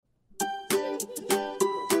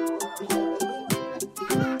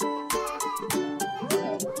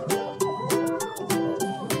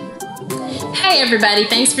Hey everybody,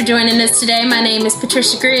 thanks for joining us today. My name is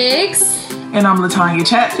Patricia Griggs. And I'm Latanya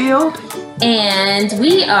Chatfield. And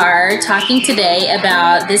we are talking today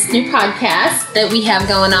about this new podcast that we have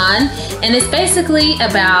going on. And it's basically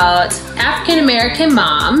about African American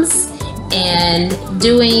moms and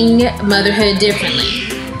doing motherhood differently.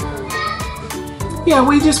 Yeah,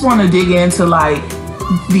 we just want to dig into like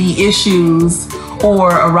the issues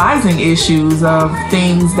or arising issues of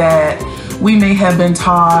things that we may have been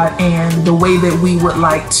taught and the way that we would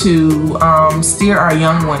like to steer our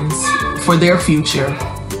young ones for their future.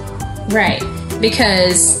 Right.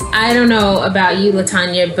 Because I don't know about you,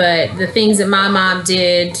 Latanya, but the things that my mom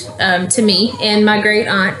did to me and my great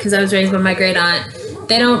aunt, because I was raised by my great aunt,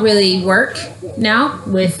 they don't really work now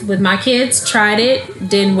with my kids. Tried it,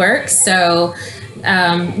 didn't work. So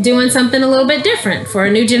doing something a little bit different for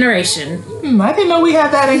a new generation. I didn't know we had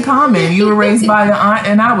that in common. You were raised by an aunt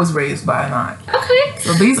and I was raised by an aunt. Okay.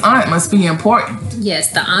 So these aunts must be important.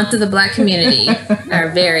 Yes, the aunt of the Black community are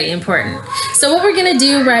very important. So what we're going to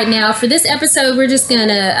do right now for this episode, we're just going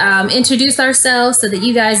to introduce ourselves so that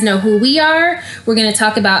you guys know who we are. We're going to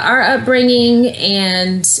talk about our upbringing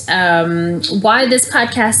and why this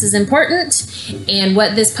podcast is important and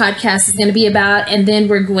what this podcast is going to be about. And then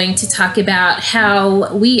we're going to talk about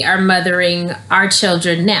how we are mothering our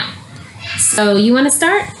children now. So you want to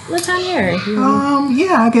start, Latanya?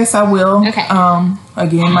 Yeah, I guess I will. Okay.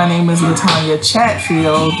 Again, my name is Latanya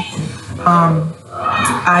Chatfield.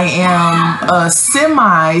 I am a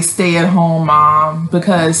semi-stay-at-home mom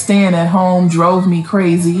because staying at home drove me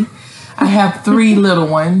crazy. I have 3 little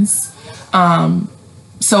ones.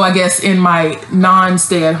 So I guess in my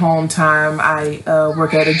non-stay-at-home time, I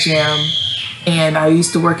work at a gym, and I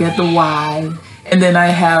used to work at the Y, and then I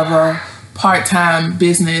have a part-time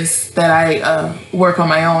business that I work on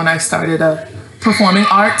my own. I started a performing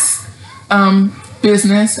arts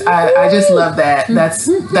business. I just love that.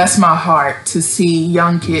 That's my heart, to see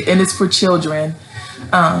young kids, and it's for children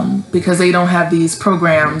because they don't have these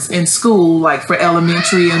programs in school like for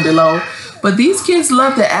elementary and below. But these kids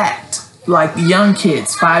love to act like young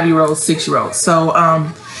kids, 5-year-olds, 6-year-olds. So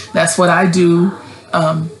that's what I do.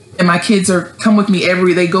 And my kids come with me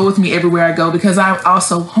they go with me everywhere I go because I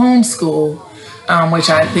also homeschool, which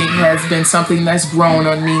I think has been something that's grown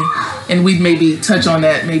on me. And we'd maybe touch on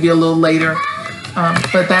that maybe a little later.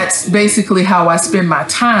 But that's basically how I spend my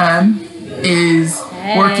time, is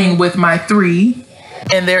working with my 3.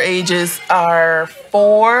 And their ages are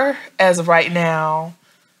 4 as of right now,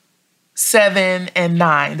 7 and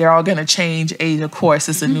 9. They're all going to change age, of course.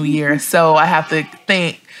 It's a new year. So I have to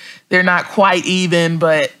think they're not quite even,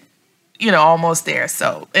 but almost there.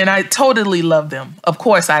 So, and I totally love them. Of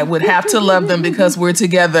course, I would have to love them because we're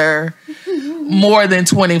together more than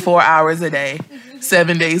 24 hours a day,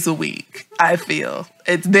 7 days a week. I feel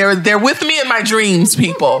they're with me in my dreams,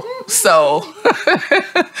 people. So,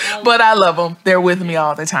 but I love them. They're with me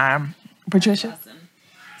all the time. Patricia. Awesome.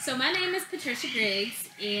 So my name is Patricia Griggs,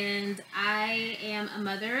 and I am a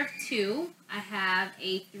mother of 2. I have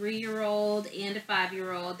a 3-year-old and a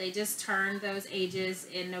 5-year-old. They just turned those ages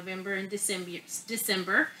in November and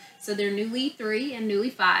December. So they're newly 3 and newly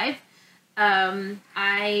 5.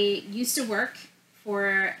 I used to work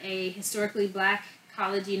for a historically Black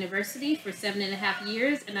college university for 7.5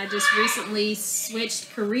 years, and I just recently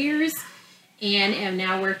switched careers and am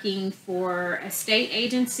now working for a state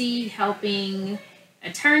agency helping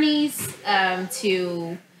attorneys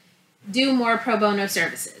to do more pro bono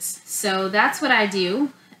services. So that's what I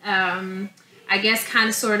do. I guess kind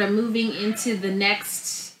of sort of moving into the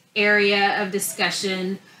next area of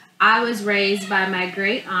discussion. I was raised by my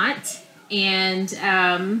great aunt, and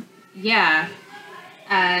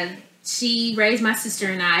she raised my sister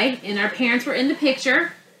and I, and our parents were in the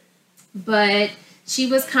picture, but she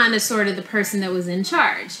was kind of sort of the person that was in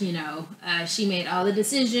charge. She made all the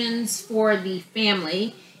decisions for the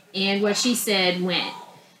family, and what she said went.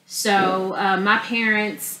 So my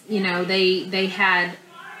parents, they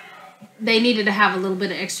needed to have a little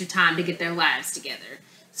bit of extra time to get their lives together.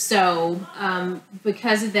 So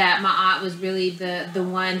because of that, my aunt was really the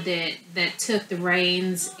one that took the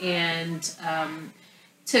reins and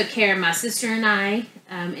took care of my sister and I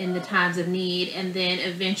in the times of need. And then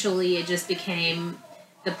eventually it just became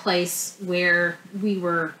the place where we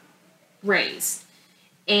were raised.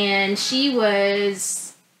 And she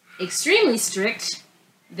was extremely strict.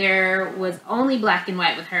 There was only black and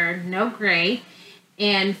white with her, no gray.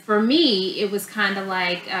 And for me, it was kind of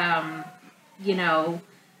like, I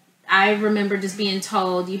remember just being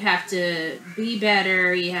told you have to be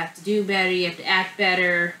better, you have to do better, you have to act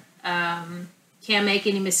better, can't make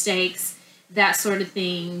any mistakes, that sort of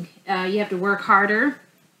thing. You have to work harder.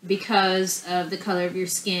 because of the color of your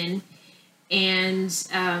skin. And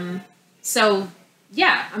so,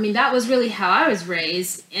 yeah, I mean, that was really how I was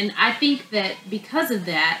raised. And I think that because of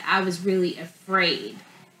that, I was really afraid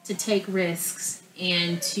to take risks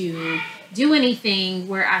and to do anything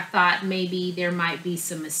where I thought maybe there might be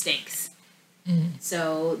some mistakes.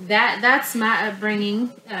 So that's my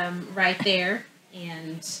upbringing right there.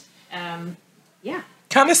 And yeah.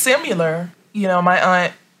 Kind of similar. You know, my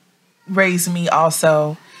aunt raised me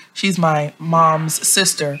also. She's my mom's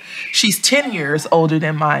sister. She's 10 years older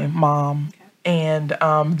than my mom. And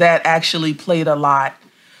that actually played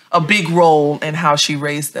a big role in how she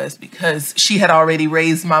raised us, because she had already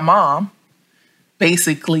raised my mom,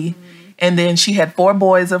 basically. And then she had 4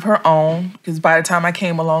 boys of her own, because by the time I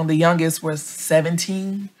came along, the youngest was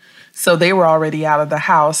 17. So they were already out of the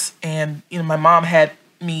house. And, you know, my mom had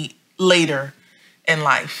me later in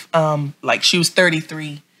life. Like she was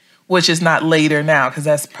 33, which is not later now, because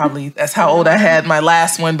that's how old I had my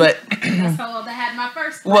last one. But that's how old I had my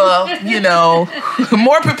first one. Well, you know,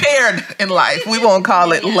 more prepared in life. We won't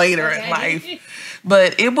call it later in life.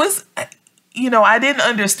 But it was, you know, I didn't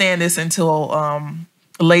understand this until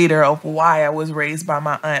later of why I was raised by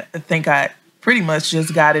my aunt. I think I pretty much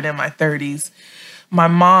just got it in my 30s. My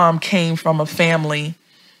mom came from a family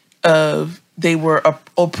they were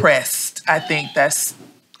oppressed. I think that's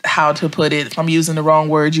how to put it. If I'm using the wrong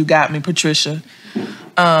word, you got me, Patricia.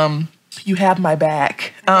 You have my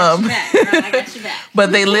back. I got your back.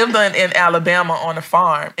 But they lived in Alabama on a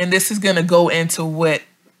farm. And this is going to go into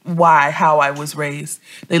how I was raised.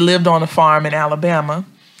 They lived on a farm in Alabama.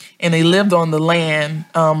 And they lived on the land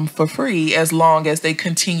for free as long as they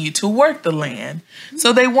continued to work the land.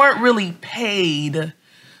 So they weren't really paid,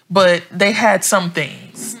 but they had some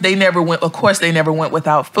things. They never went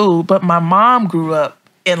without food. But my mom grew up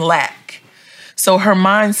in lack. So her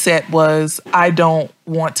mindset was, I don't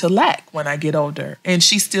want to lack when I get older. And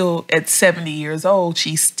she still, at 70 years old,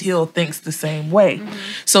 she still thinks the same way.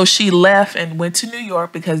 So she left and went to New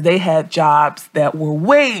York because they had jobs that were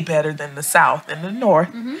way better than the South and the North.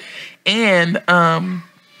 And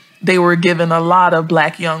they were given a lot of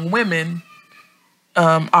Black young women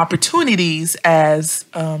opportunities as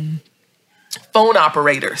phone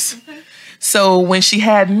operators. So when she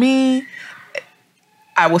had me,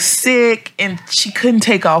 I was sick and she couldn't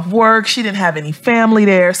take off work. She didn't have any family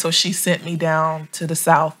there. So she sent me down to the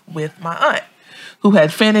South with my aunt, who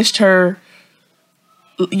had finished her,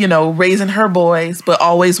 you know, raising her boys, but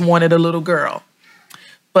always wanted a little girl.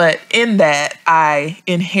 But in that, I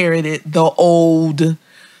inherited the old,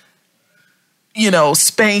 you know,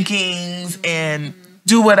 spankings and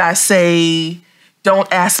do what I say,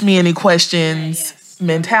 don't ask me any questions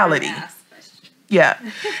mentality. Yeah.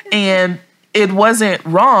 And it wasn't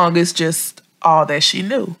wrong. It's just all that she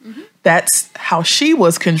knew. That's how she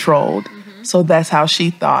was controlled. So that's how she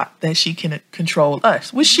thought that she can control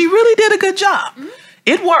us, which she really did a good job.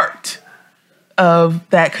 It worked, of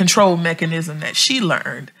that control mechanism that she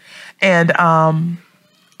learned. And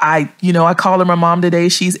I call her my mom today.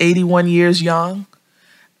 She's 81 years young.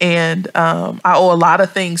 And I owe a lot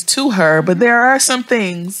of things to her. But there are some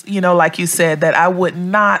things, you know, like you said, that I would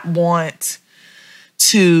not want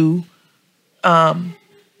to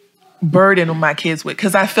burden my kids with,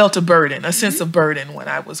 because I felt a sense of burden when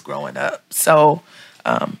I was growing up. So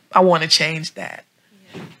I want to change that,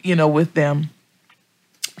 you know, with them.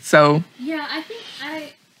 So yeah, I think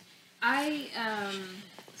I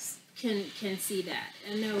can see that.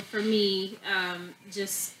 I know for me,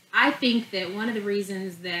 I think that one of the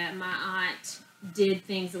reasons that my aunt did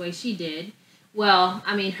things the way she did, well,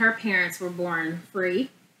 I mean, her parents were born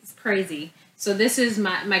free. It's crazy. So this is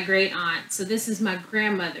my great aunt. So this is my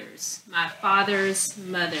grandmother's, my father's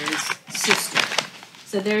mother's sister.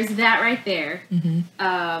 So there's that right there.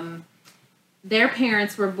 Their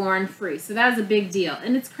parents were born free. So that was a big deal.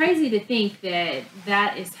 And it's crazy to think that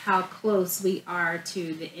that is how close we are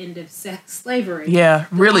to the end of sex slavery. Yeah,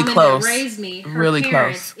 really close. That raised me, her really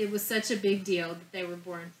parents, close. it was such a big deal that they were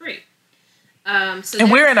born free. And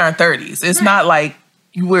we're in our 30s. It's not like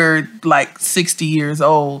we're like 60 years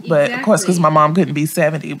old, but of course, because my mom couldn't be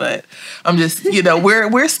 70, but I'm just, you know,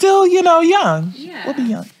 we're still, you know, young. Yeah. We'll be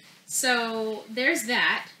young. So there's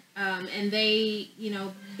that. And they, you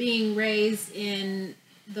know, being raised in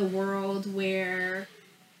the world where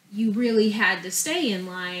you really had to stay in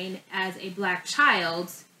line as a Black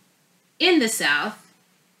child in the South,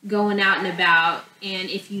 going out and about. And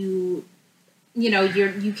if you know,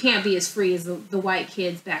 you can't be as free as the white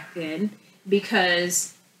kids back then,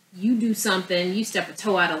 because you do something, you step a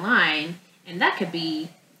toe out of line, and that could be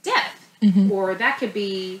death, or that could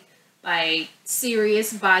be by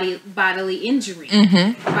serious bodily injury.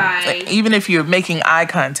 By even if you're making eye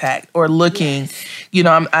contact or looking, you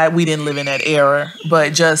know, we didn't live in that era,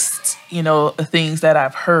 but just, you know, things that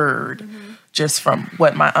I've heard just from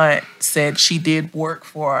what my aunt said. She did work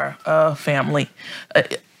for a family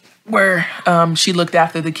where she looked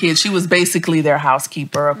after the kids. She was basically their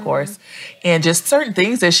housekeeper, of course, and just certain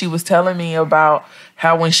things that she was telling me about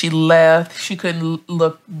how when she left, she couldn't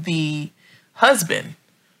look the husband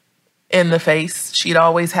in the face. She'd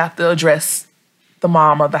always have to address the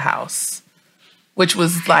mom of the house, which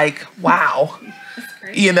was like, wow,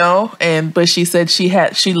 you know. But she said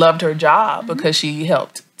she loved her job because she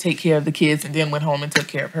helped take care of the kids and then went home and took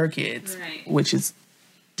care of her kids, which is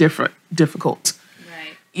difficult,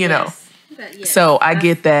 right? You know. But, yes, so I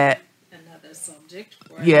get that. Another subject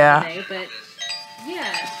for another day, but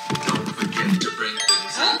Don't forget to bring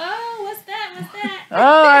things in. What's that?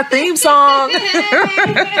 Oh, our theme song.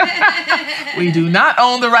 We do not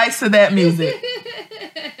own the rights to that music.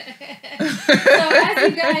 So as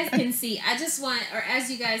you guys can see, as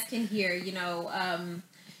you guys can hear, you know,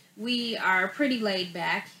 we are pretty laid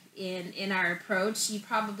back in our approach. You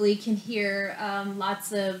probably can hear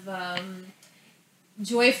lots of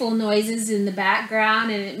joyful noises in the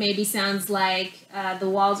background, and it maybe sounds like the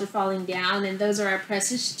walls are falling down, and those are our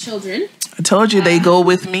precious children. I told you they go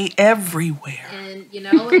with me everywhere. And, you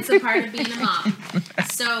know, it's a part of being a mom.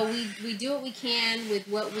 So we do what we can with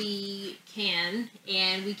what we can,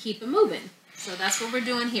 and we keep it moving. So that's what we're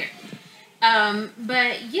doing here.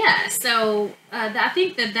 But, yeah, so I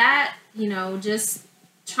think that, you know, just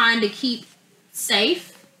trying to keep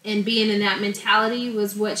safe and being in that mentality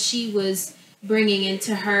was what she was bringing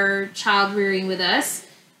into her child rearing with us,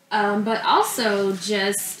 but also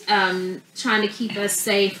just trying to keep us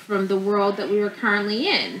safe from the world that we were currently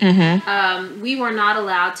in. We were not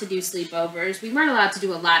allowed to do sleepovers. We weren't allowed to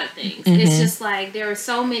do a lot of things. It's just like there were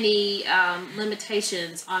so many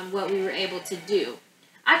limitations on what we were able to do.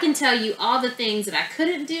 I can tell you all the things that I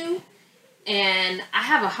couldn't do, and I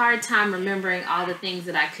have a hard time remembering all the things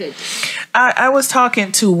that I could do. I was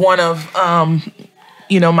talking to one of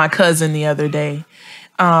you know, my cousin the other day.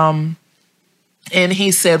 And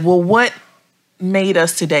he said, well, what made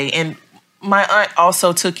us today? And my aunt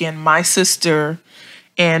also took in my sister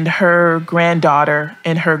and her granddaughter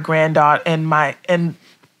and her granddaughter and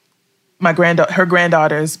her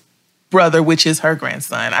granddaughter's brother, which is her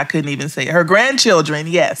grandson. I couldn't even say it. Her grandchildren,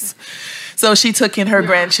 yes. So she took in her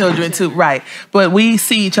grandchildren too, right. But we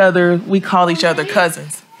see each other, we call each other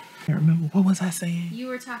cousins. I can't remember. What was I saying? You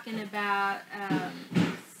were talking about,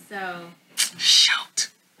 Shout.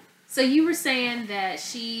 So you were saying that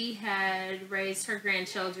she had raised her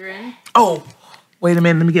grandchildren. Oh, wait a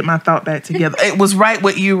minute. Let me get my thought back together. It was right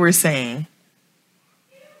what you were saying.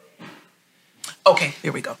 Okay,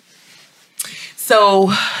 here we go.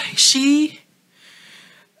 So she,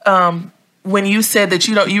 when you said that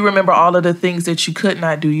you remember all of the things that you could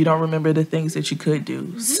not do, you don't remember the things that you could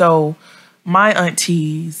do. So my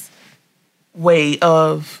auntie's way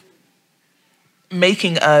of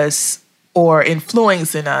making us or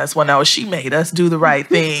influencing us, well, no, she made us do the right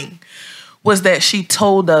thing, was that she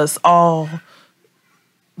told us all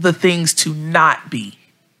the things to not be.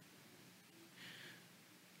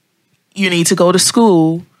 You need to go to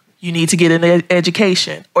school, you need to get an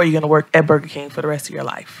education, or you're going to work at Burger King for the rest of your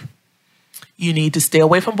life. You need to stay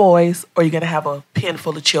away from boys, or you're going to have a pen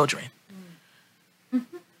full of children.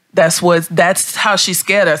 That's how she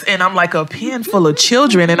scared us. And I'm like, a pen full of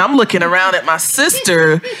children. And I'm looking around at my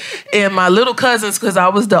sister and my little cousins because I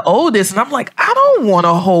was the oldest. And I'm like, I don't want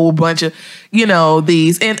a whole bunch of, you know,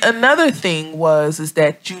 these. And another thing is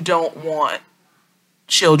that you don't want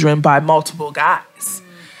children by multiple guys.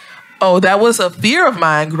 Oh, that was a fear of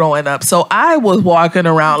mine growing up. So I was walking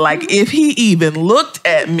around like, if he even looked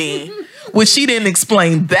at me, which she didn't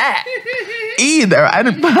explain that either. I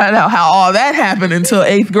didn't find out how all that happened until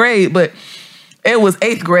 8th grade, but it was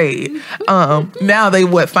 8th grade. Now they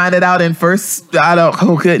find it out in first,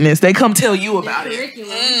 oh goodness, they come tell you about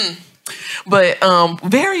it. But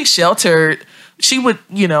very sheltered. She would,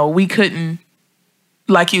 you know, we couldn't,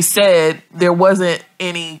 like you said, there wasn't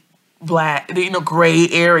any black, you know, gray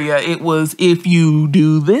area. It was, if you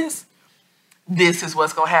do this, this is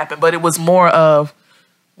what's going to happen. But it was more of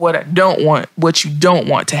what you don't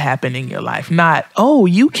want to happen in your life. Not, oh,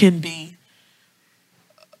 you can be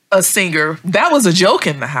a singer. That was a joke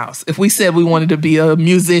in the house. If we said we wanted to be a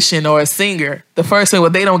musician or a singer, the first thing, well,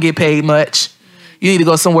 they don't get paid much. You need to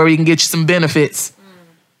go somewhere where you can get you some benefits.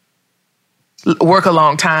 Work a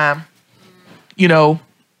long time. You know,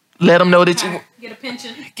 let them know that Get a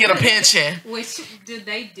pension. Get a pension. Which, did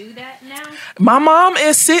they do that now? My mom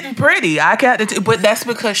is sitting pretty. I got it, but that's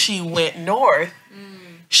because she went north.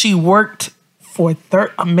 She worked for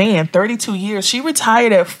 32 years. She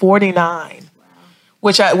retired at 49,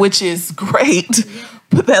 which is great. Yeah.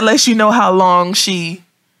 But that lets you know how long she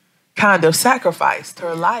kind of sacrificed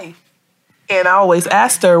her life. And I always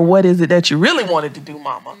asked her, "What is it that you really wanted to do,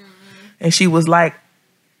 Mama?" And she was like,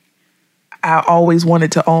 "I always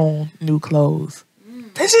wanted to own new clothes."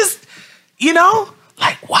 That's just,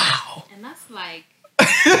 like, wow. And that's like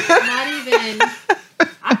not even.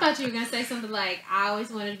 I thought you were gonna say something like, "I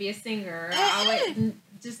always wanted to be a singer."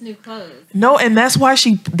 Just new clothes. No, and that's why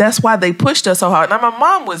they pushed us so hard. Now my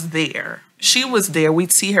mom was there. She was there.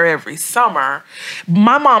 We'd see her every summer.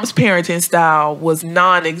 My mom's parenting style was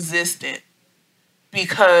non-existent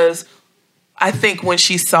because I think when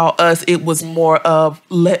she saw us, it was more of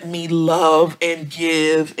let me love and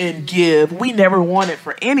give and give. We never wanted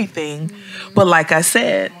for anything. But like I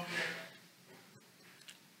said,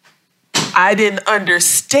 I didn't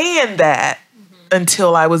understand that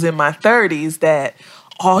until I was in my 30s, that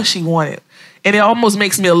all she wanted, and it almost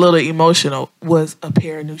makes me a little emotional, was a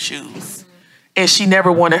pair of new shoes. And she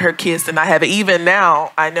never wanted her kids to not have it. Even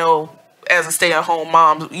now, I know as a stay-at-home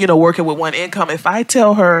mom, working with one income, if I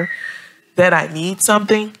tell her that I need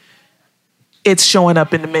something, it's showing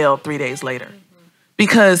up in the mail 3 days later.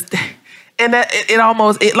 Because, and that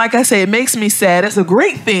like I say, it makes me sad. It's a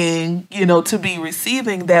great thing, to be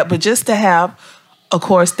receiving that, but just to have, of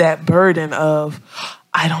course, that burden of,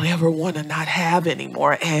 I don't ever want to not have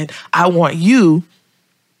anymore. And I want you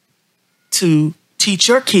to teach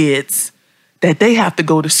your kids that they have to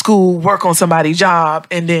go to school, work on somebody's job,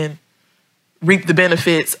 and then reap the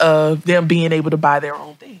benefits of them being able to buy their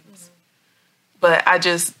own things. But I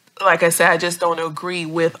just don't agree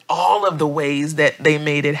with all of the ways that they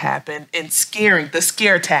made it happen and the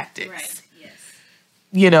scare tactics. Right, yes.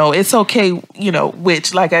 It's okay,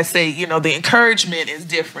 which, like I say, the encouragement is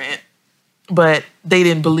different, but they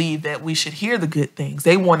didn't believe that we should hear the good things.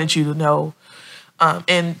 They wanted you to know.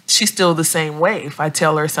 And she's still the same way. If I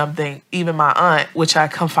tell her something, even my aunt, which I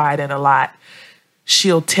confide in a lot,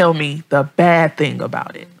 she'll tell me the bad thing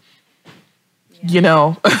about it.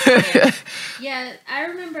 Yeah. Yeah, I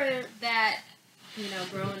remember that,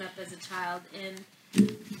 growing up as a child. And,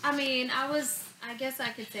 I guess I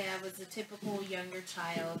could say I was a typical younger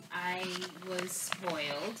child. I was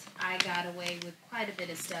spoiled. I got away with quite a bit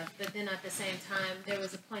of stuff. But then at the same time, there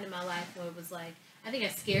was a point in my life where it was like, I think I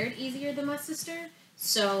scared easier than my sister.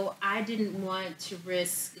 So I didn't want to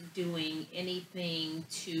risk doing anything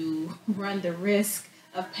to run the risk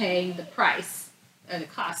of paying the price or the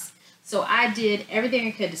cost. So I did everything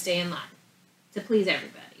I could to stay in line, to please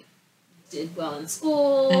everybody. Did well in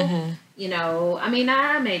school, I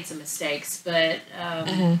made some mistakes, but,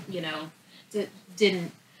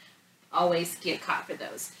 didn't always get caught for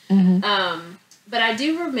those. But I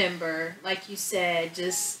do remember, like you said,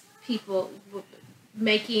 just people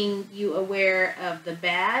making you aware of the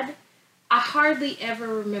bad. I hardly ever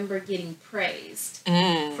remember getting praised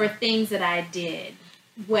for things that I did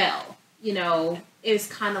well. It was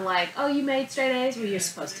kind of like, oh, you made straight A's? Well, you're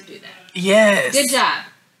supposed to do that. Yes. Good job.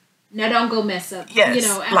 Now don't go mess up. Yes.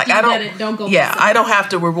 After don't go mess up. I don't have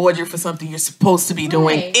to reward you for something you're supposed to be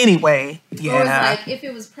doing anyway. Yeah. Or it was like, if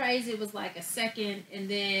it was praise, it was like a second and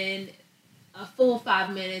then a full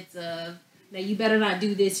 5 minutes of, now you better not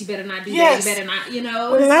do this, you better not do that, you better not,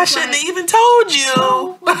 Well, then I shouldn't have even told you.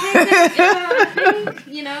 Oh, well, I think,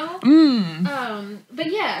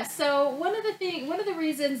 but yeah, so one of the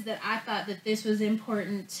reasons that I thought that this was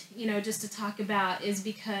important, just to talk about is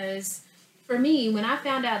because for me, when I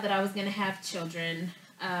found out that I was going to have children,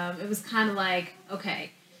 it was kind of like,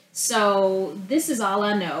 okay, so this is all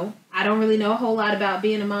I know. I don't really know a whole lot about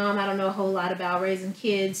being a mom. I don't know a whole lot about raising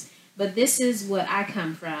kids, but this is what I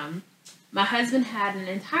come from. My husband had an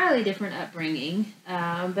entirely different upbringing,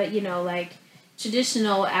 but like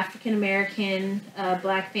traditional African-American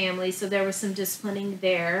black family, so there was some disciplining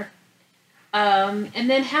there. And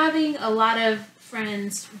then having a lot of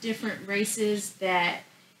friends, different races that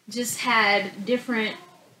just had different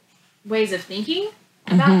ways of thinking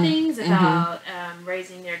about things, about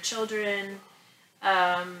raising their children,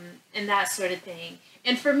 and that sort of thing.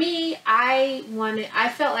 And for me, I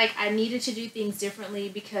felt like I needed to do things differently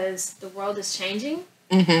because the world is changing.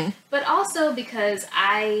 But also because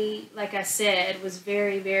like I said, was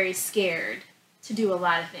very, very scared to do a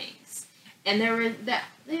lot of things. And there were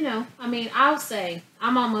I'll say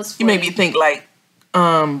I'm almost 40. You made me think like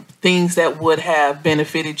things that would have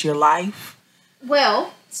benefited your life.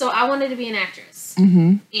 Well, so I wanted to be an actress.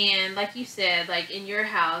 benefits. And like you said, like in your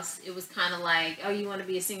house, it was kind of like, oh, you want to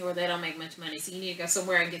be a singer where they don't make much money, so you need to go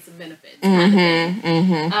somewhere and get some benefits.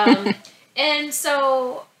 Kind of thing. And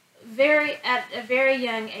so at a very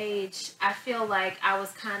young age, I feel like I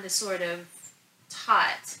was kind of sort of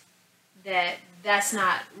taught that that's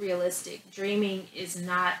not realistic. Dreaming is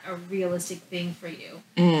not a realistic thing for you.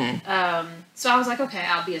 So I was like, okay,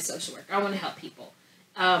 I'll be a social worker. I want to help people.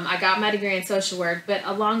 I got my degree in social work, but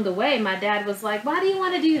along the way, my dad was like, why do you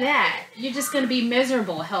want to do that? You're just going to be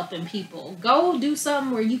miserable helping people. Go do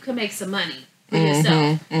something where you can make some money for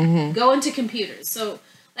yourself. Go into computers. So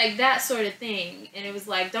like that sort of thing. And it was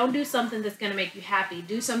like, don't do something that's going to make you happy.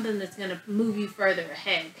 Do something that's going to move you further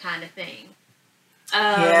ahead kind of thing.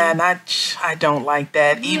 Yeah, and I don't like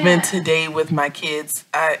that. Yeah. Even today with my kids,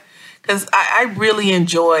 because I really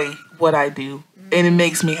enjoy what I do, and it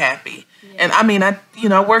makes me happy. Yeah. And I mean, I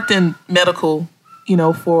worked in medical,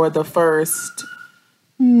 for the first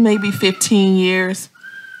maybe 15 years.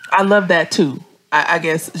 I love that too. I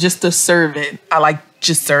guess just the serving. I like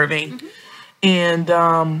just serving. And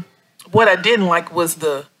what I didn't like was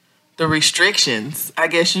the restrictions. I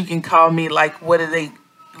guess you can call me like, what are they,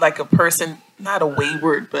 like a person, not a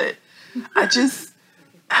wayward, but I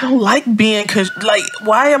don't like being, like,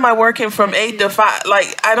 why am I working from 8 to 5?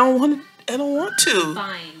 Like, I don't want to.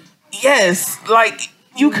 Fine. Yes, like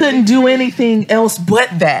you couldn't do anything else but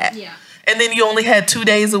that. Yeah. And then you only had 2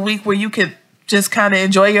 days a week where you could just kind of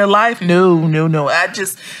enjoy your life. No. I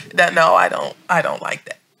don't like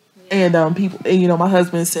that. And people, my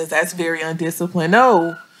husband says that's very undisciplined.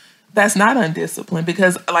 No, that's not undisciplined,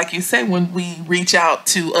 because like you say, when we reach out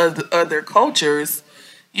to other cultures,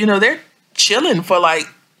 they're chilling for like,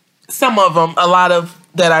 some of them, a lot of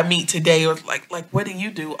that I meet today are like, what do you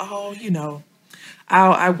do? Oh,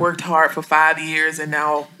 I worked hard for 5 years and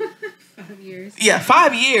now 5 years. Yeah,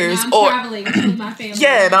 5 years. Now I'm traveling with my family.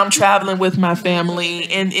 Yeah, and I'm traveling with my family,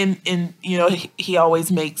 and he always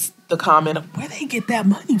makes the comment of where they get that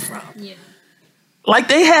money from. Yeah. Like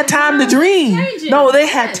they had time to dream. No, they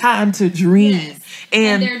had time to dream. Yes.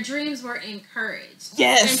 And their dreams were encouraged.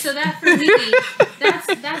 Yes. And so that for me,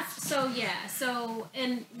 that's so yeah. So,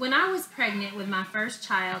 and when I was pregnant with my first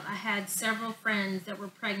child, I had several friends that were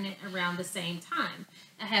pregnant around the same time.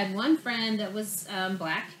 I had one friend that was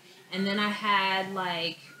Black, and then I had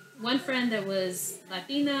like one friend that was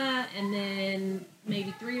Latina, and then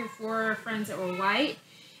maybe 3 or 4 friends that were white.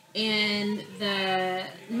 And the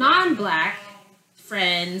non-Black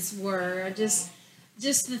friends were just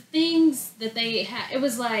the things that they had. It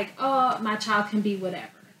was like, oh, my child can be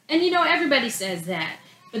whatever. And everybody says that.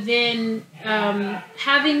 But then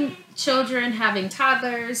having children, having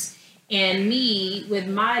toddlers, and me with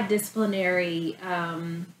my disciplinary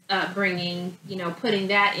upbringing, putting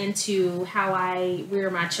that into how I rear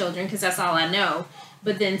my children, because that's all I know.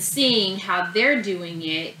 But then seeing how they're doing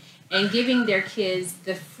it and giving their kids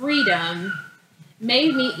the freedom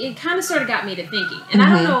it kind of sort of got me to thinking. And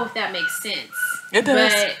I don't know if that makes sense. It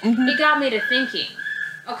does. But it got me to thinking,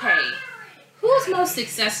 okay, who's most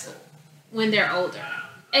successful when they're older?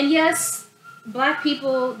 And yes, Black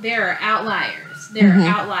people, there are outliers. There are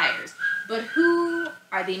outliers. But who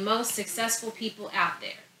are the most successful people out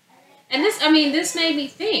there? And this made me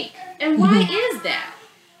think. And why is that?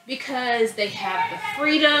 Because they have the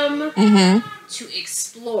freedom to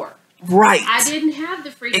explore. Right. I didn't have the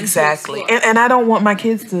freedom exactly. to explore. And I don't want my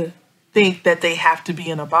kids to think that they have to be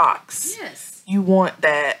in a box. Yes. You want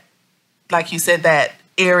that, like you said, that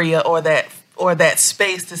area or that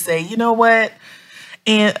space to say, you know what?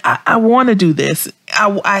 And I want to do this.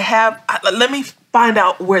 Let me find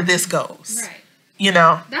out where this goes. Right.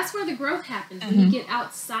 That's where the growth happens, when you get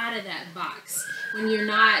outside of that box, when you're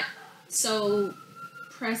not so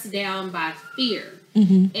pressed down by fear.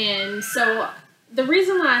 And so the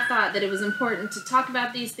reason why I thought that it was important to talk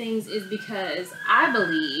about these things is because I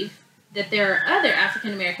believe that there are other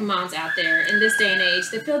African American moms out there in this day and age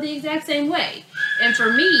that feel the exact same way. And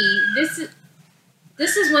for me,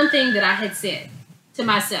 this is one thing that I had said to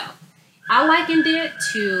myself. I likened it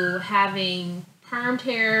to having permed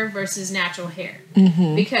hair versus natural hair.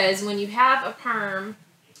 Because when you have a perm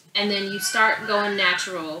and then you start going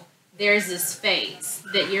natural, there's this phase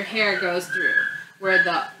that your hair goes through where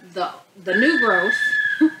the new growth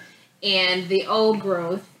and the old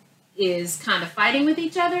growth is kind of fighting with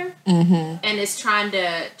each other, and it's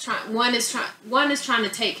one is trying to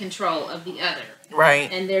take control of the other.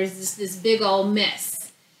 Right. And there's this big old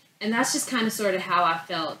mess. And that's just kind of sort of how I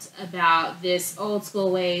felt about this old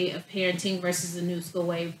school way of parenting versus the new school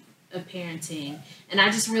way of parenting. And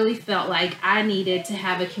I just really felt like I needed to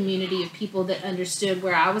have a community of people that understood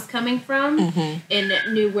where I was coming from and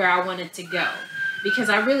that knew where I wanted to go. because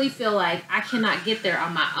I really feel like I cannot get there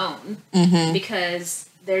on my own because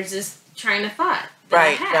there's this train of thought that I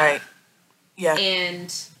have. Right. Yeah.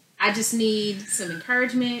 And I just need some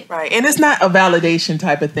encouragement. Right. And it's not a validation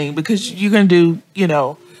type of thing because you're going to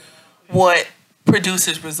do, what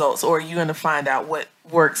produces results, or you're going to find out what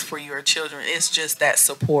works for your children. It's just that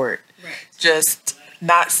support. Right. Just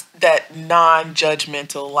not that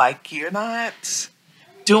non-judgmental, like you're not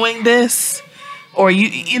doing this, or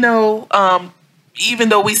even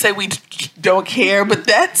though we say we don't care, but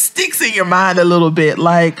that sticks in your mind a little bit.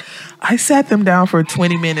 Like, I sat them down for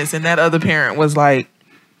 20 minutes and that other parent was like,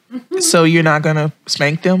 so you're not going to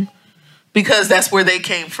spank them? Because that's where they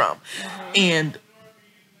came from. And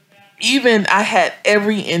even I had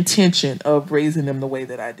every intention of raising them the way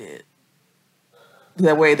that I did.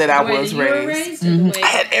 The way that I was raised. I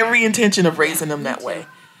had every intention of raising them that way.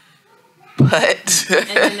 But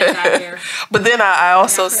but then I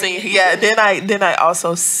also then I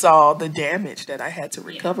also saw the damage that I had to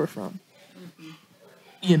recover from.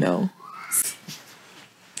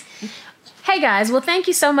 Hey guys, well, thank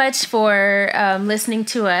you so much for listening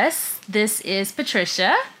to us. This is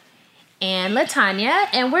Patricia and LaTanya,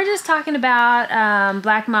 and we're just talking about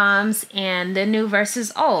Black moms and the new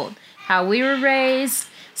versus old, how we were raised.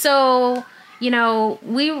 So, we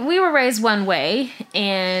were raised one way,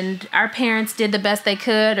 and our parents did the best they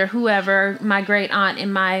could, or whoever, my great aunt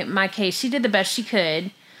in my case, she did the best she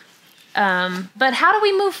could. But how do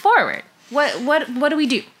we move forward? What do we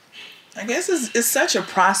do? I guess it's such a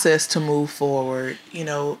process to move forward.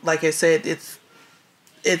 Like I said,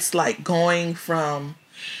 it's like going from,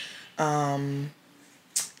 I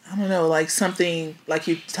don't know, like something, like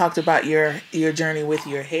you talked about your journey with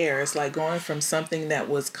your hair. It's like going from something that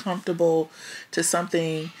was comfortable to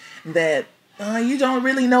something that you don't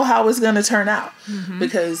really know how it's going to turn out.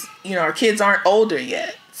 Because, our kids aren't older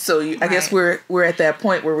yet. So I guess we're at that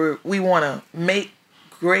point where we want to make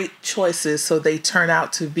great choices so they turn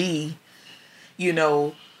out to be,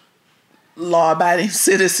 law-abiding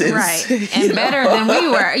citizens. Right. And better than we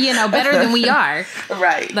were, better than we are.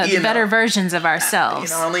 Right. The better versions of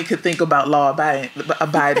ourselves. I only could think about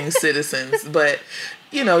law-abiding citizens. But,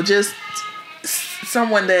 just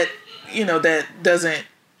someone that, that doesn't,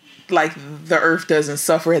 like the earth doesn't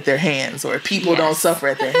suffer at their hands, or people don't suffer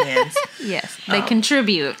at their hands. Yes. They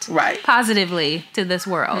contribute positively to this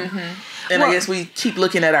world. And I guess we keep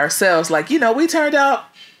looking at ourselves like, we turned out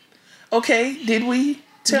okay. Did we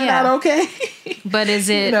turn out okay? But is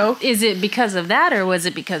it because of that, or was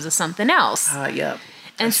it because of something else? Yep.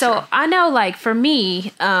 And so true. I know, like, for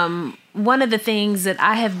me, one of the things that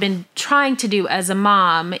I have been trying to do as a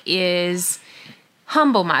mom is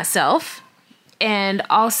humble myself and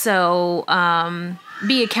also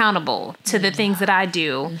be accountable to the things that I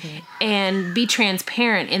do and be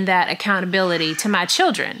transparent in that accountability to my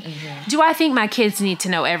children. Do I think my kids need to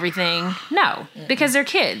know everything? No, because they're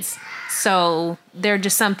kids. So there are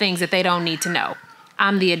just some things that they don't need to know.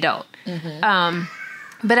 I'm the adult.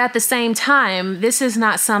 But at the same time, this is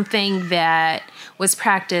not something that was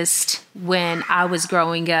practiced when I was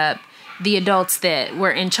growing up. The adults that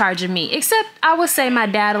were in charge of me, except I would say my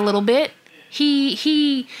dad a little bit.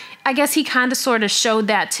 I guess he kind of sort of showed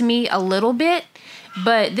that to me a little bit,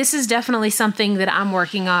 but this is definitely something that I'm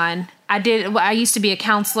working on. I used to be a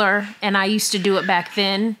counselor, and I used to do it back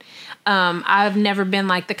then. I've never been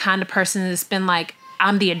like the kind of person that's been like,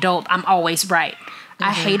 I'm the adult, I'm always right.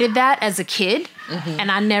 I hated that as a kid,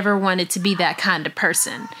 and I never wanted to be that kind of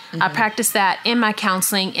person. I practiced that in my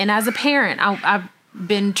counseling, and as a parent, I've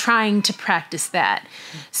been trying to practice that.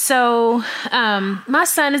 So my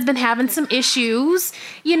son has been having some issues,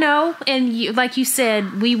 and like you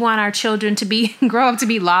said, we want our children to grow up to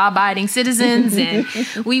be law-abiding citizens, and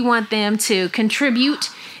we want them to contribute,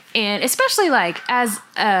 and especially like as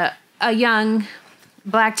a young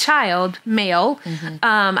Black child, male,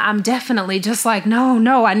 I'm definitely just like,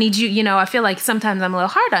 no, I need you. I feel like sometimes I'm a little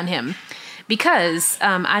hard on him because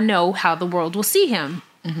I know how the world will see him.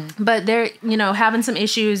 But they're, having some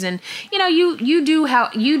issues, and, you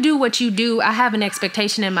do what you do. I have an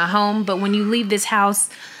expectation in my home, but when you leave this house,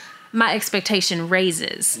 my expectation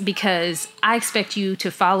raises because I expect you to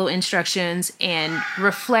follow instructions and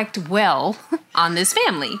reflect well on this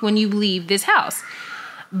family when you leave this house.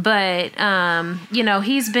 But,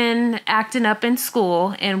 he's been acting up in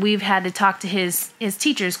school, and we've had to talk to his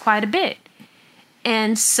teachers quite a bit.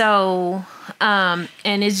 And so, and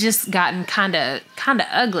it's just gotten kind of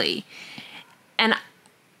ugly. And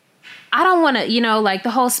I don't want to, like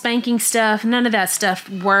the whole spanking stuff, none of that stuff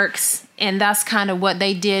works. And that's kind of what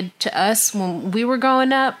they did to us when we were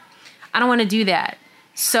growing up. I don't want to do that.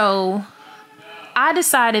 So I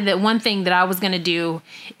decided that one thing that I was going to do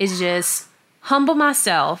is just humble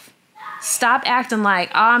myself, stop acting like,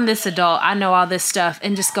 oh, I'm this adult, I know all this stuff,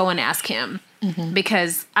 and just go and ask him.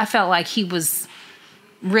 Because I felt like he was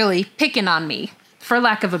really picking on me, for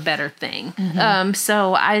lack of a better thing.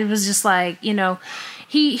 So I was just like, you know,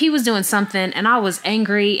 he was doing something and I was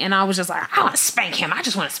angry and I was just like, I want to spank him. I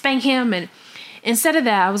just want to spank him. And instead of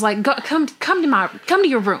that, I was like, come to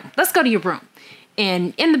your room. Let's go to your room.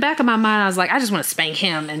 And in the back of my mind, I was like, I just want to spank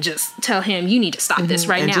him and just tell him, you need to stop this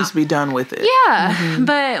right now. And just be done with it. Yeah.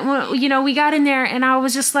 But, you know, we got in there and I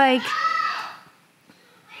was just like,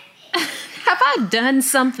 have I done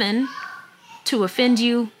something to offend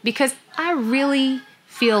you? Because I really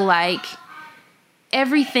feel like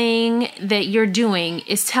everything that you're doing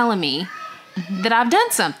is telling me that I've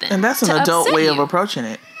done something. And that's an adult way of approaching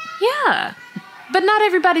it. Yeah. But not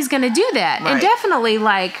everybody's going to do that. Right. And definitely,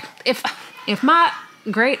 like, if my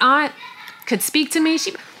great aunt could speak to me, what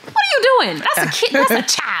are you doing? That's a kid. That's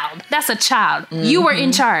a child. That's a child. You were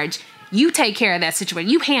in charge. You take care of that situation.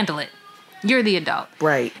 You handle it. You're the adult.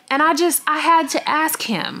 Right. And I had to ask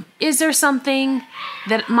him, is there something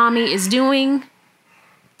that mommy is doing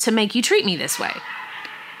to make you treat me this way?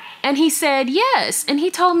 And he said, yes. And he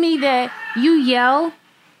told me that you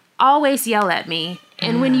always yell at me.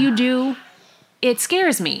 And when you do, it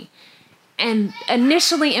scares me. And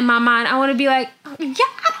initially in my mind, I want to be like, yeah,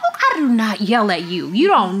 I do not yell at you. You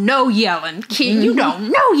don't know yelling, kid. You don't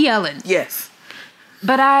know yelling. Yes.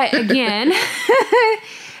 But I, again,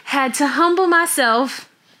 had to humble myself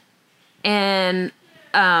and,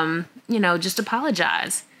 you know, just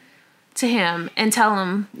apologize to him and tell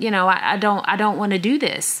him, you know, I don't want to do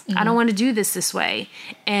this. I don't want to do this way.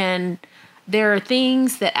 And there are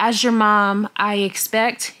things that as your mom, I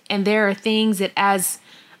expect. And there are things that as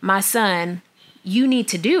my son, you need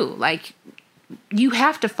to do. Like, you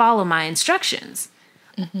have to follow my instructions.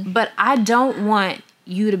 But I don't want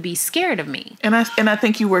you to be scared of me. And I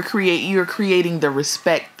think you're creating the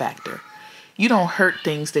respect factor. You don't hurt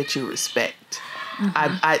things that you respect.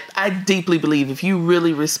 I deeply believe if you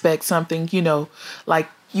really respect something, you know, like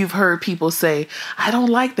you've heard people say, I don't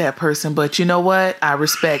like that person, but you know what? I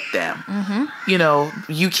respect them. You know,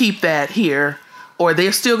 you keep that here, or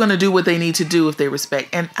they're still going to do what they need to do if they respect.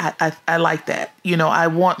 And I like that. You know, I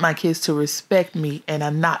want my kids to respect me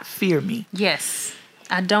and not fear me. Yes.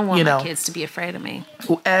 I don't want my kids to be afraid of me.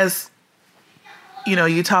 As, you know,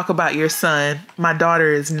 you talk about your son, my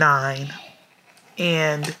daughter is 9,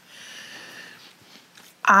 and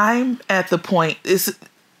I'm at the point, it's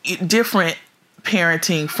different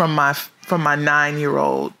parenting from my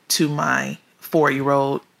 9-year-old to my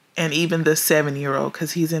 4-year-old and even the 7-year-old,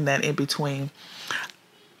 because he's in that in between.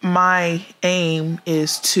 My aim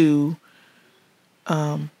is to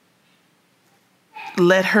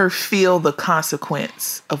let her feel the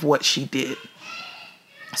consequence of what she did.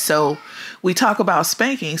 So we talk about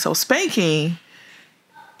spanking. So spanking,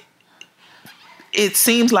 it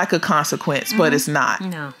seems like a consequence, but it's not.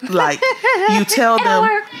 No. Like you tell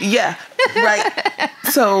them, yeah, right.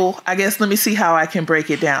 So I guess let me see how I can break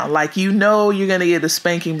it down. Like, you know, you're going to get a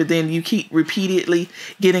spanking, but then you keep repeatedly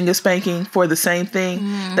getting a spanking for the same thing.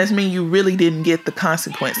 That means you really didn't get the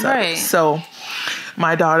consequence of it. So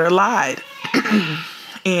my daughter lied.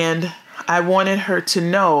 And I wanted her to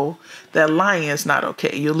know that lying is not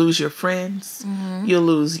okay. You'll lose your friends. You'll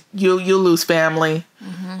lose family.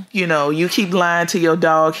 You know, you keep lying to your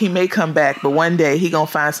dog, he may come back, but one day he gonna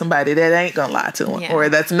find somebody that ain't gonna lie to him, or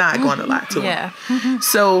that's not gonna lie to him.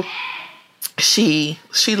 So she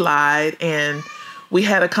lied, and we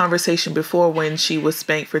had a conversation before when she was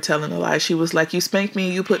spanked for telling a lie. She was like, you spanked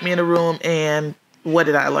me, you put me in a room, and what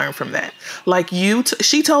did I learn from that? Like,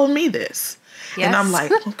 she told me this. Yes. And I'm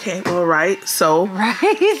like, okay, well, right. So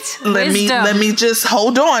let me just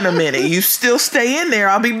hold on a minute. You still stay in there.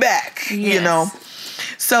 I'll be back. Yes. You know?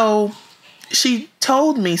 So she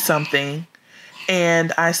told me something,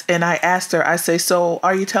 and I asked her, I say, so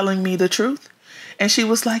are you telling me the truth? And she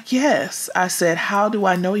was like, yes. I said, how do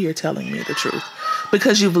I know you're telling me the truth?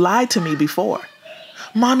 Because you've lied to me before.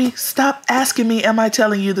 Mommy, stop asking me, am I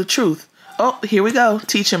telling you the truth? Oh, here we go.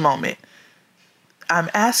 Teaching moment. I'm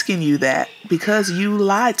asking you that because you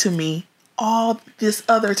lied to me all this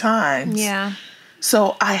other times. Yeah.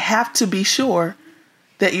 So I have to be sure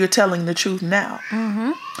that you're telling the truth now.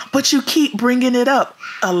 But you keep bringing it up.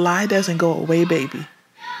 A lie doesn't go away, baby.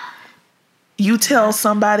 You tell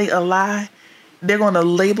somebody a lie, they're going to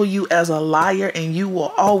label you as a liar, and you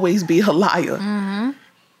will always be a liar.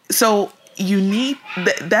 So you need,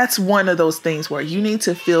 that's one of those things where you need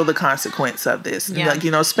to feel the consequence of this. Yeah. You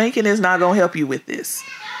know, spanking is not going to help you with this.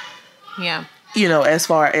 Yeah. You know, as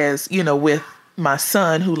far as, you know, with my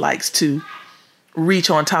son who likes to reach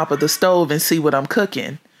on top of the stove and see what I'm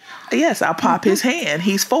cooking. Yes, I'll pop his hand.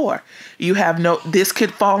 He's 4. You have this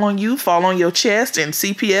could fall on you, fall on your chest, and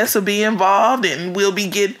CPS will be involved, and we'll be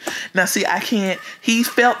getting. Now, see, I can't. He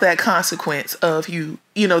felt that consequence of you.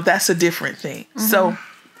 That's a different thing. So,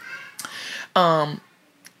 I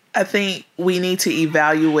think we need to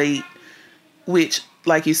evaluate, which,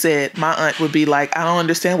 like you said, my aunt would be like, I don't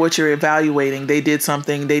understand what you're evaluating. They did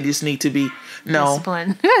something. They just need to be. No,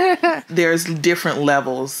 discipline. There's different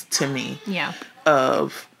levels to me. Yeah.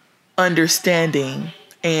 Of understanding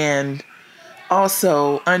and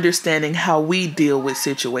also understanding how we deal with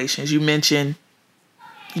situations. You mentioned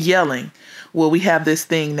yelling. Well, we have this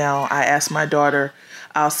thing now. I ask my daughter,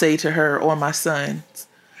 I'll say to her or my son,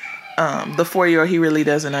 the 4-year-old, he really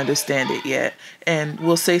doesn't understand it yet. And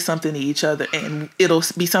we'll say something to each other and it'll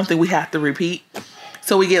be something we have to repeat.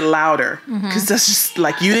 So we get louder because that's just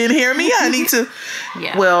like, you didn't hear me. I need to.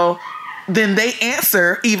 Yeah. Well, then they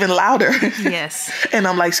answer even louder. Yes. And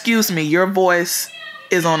I'm like, excuse me, your voice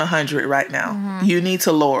is on 100 right now. You need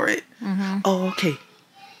to lower it. Oh, okay.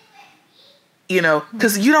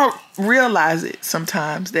 Because you don't realize it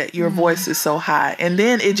sometimes that your voice is so high. And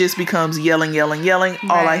then it just becomes yelling, yelling, yelling.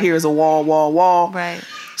 Right. All I hear is a wall, wall, wall. Right.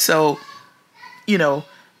 So,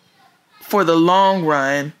 for the long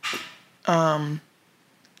run,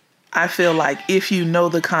 I feel like if you know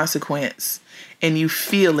the consequence and you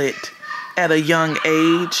feel it at a young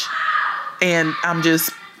age, and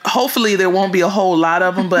hopefully there won't be a whole lot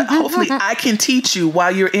of them, but hopefully I can teach you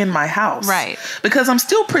while you're in my house. Right. Because I'm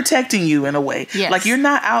still protecting you in a way. Yes. Like you're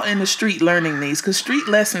not out in the street learning these, because street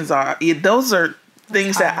lessons those are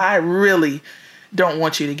things that I really don't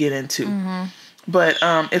want you to get into. But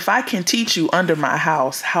if I can teach you under my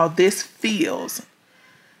house how this feels,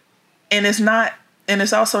 and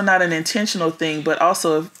it's also not an intentional thing, but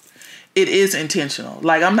also it is intentional.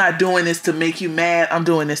 Like, I'm not doing this to make you mad. I'm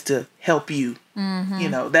doing this to help you.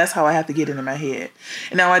 That's how I have to get into my head.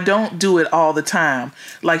 And now I don't do it all the time.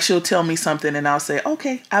 Like, she'll tell me something and I'll say,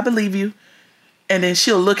 okay, I believe you. And then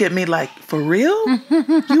she'll look at me like, for real?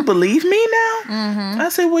 You believe me now? I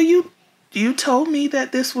say, well, you told me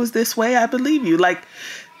that this was this way. I believe you. Like,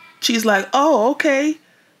 she's like, oh, okay.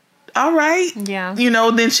 All right. Yeah.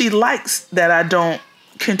 Then she likes that I don't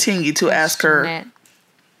continue to ask her,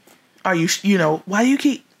 are you, why do you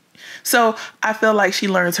keep? So I feel like she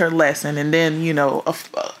learns her lesson, and then,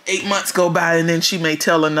 8 months go by and then she may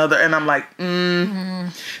tell another, and I'm like,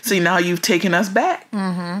 see, now you've taken us back.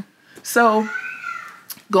 So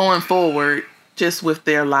going forward, just with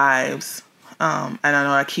their lives, and I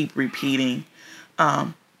know I keep repeating,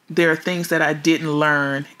 there are things that I didn't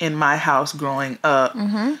learn in my house growing up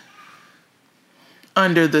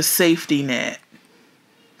under the safety net,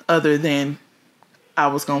 other than I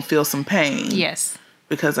was going to feel some pain. Yes.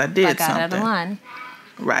 Because I did something. I got out of line.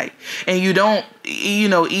 Right. And you don't,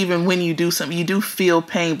 even when you do something, you do feel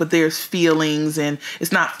pain, but there's feelings and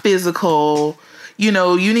it's not physical. You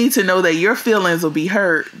need to know that your feelings will be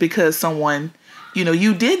hurt because someone,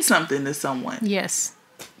 you did something to someone. Yes.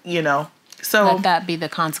 So let that be the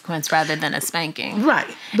consequence rather than a spanking. Right.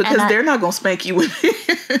 Because they're not going to spank you when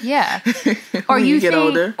or when you get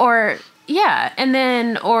older. Or yeah. And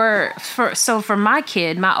then, for my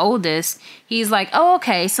kid, my oldest, he's like, oh,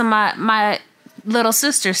 okay. So my little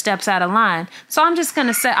sister steps out of line. So I'm just going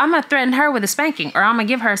to say, I'm going to threaten her with a spanking, or I'm going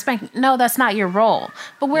to give her a spanking. No, that's not your role.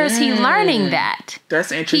 But where is he learning that?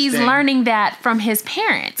 That's interesting. He's learning that from his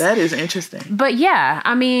parents. That is interesting. But yeah,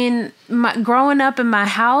 I mean, growing up in my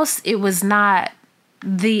house, it was not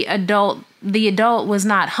the adult. The adult was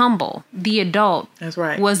not humble. The adult that's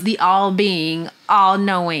right. was the all-being,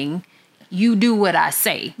 all-knowing, you do what I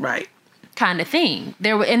say. Right. Kind of thing.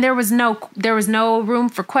 There was no room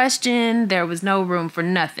for question. There was no room for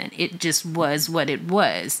nothing. It just was what it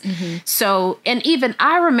was. So, and even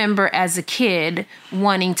I remember as a kid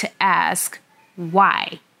wanting to ask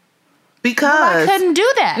why. Because I couldn't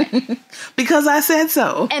do that. Because I said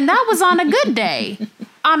so. And that was on a good day.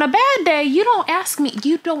 On a bad day, you don't ask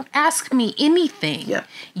me anything. Yeah.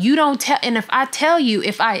 You don't tell. And if I tell you,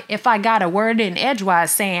 if I got a word in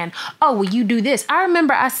edgewise saying, oh, well, you do this. I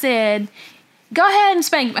remember I said, go ahead and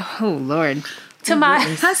spank me. Oh, Lord.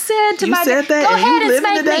 I said to my dad, go ahead and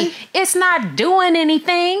spank me. It's not doing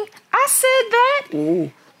anything. I said that.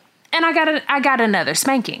 Ooh. And I got another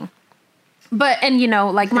spanking. But, and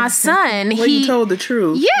like my son, well, you told the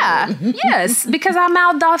truth. Yeah, yes, because I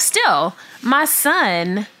mouthed off still. My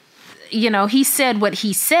son, he said what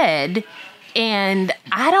he said, and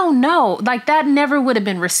I don't know, like that never would have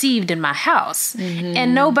been received in my house.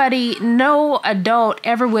 And no adult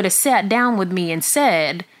ever would have sat down with me and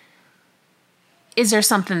said, is there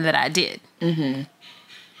something that I did? Mm-hmm.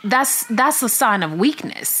 That's a sign of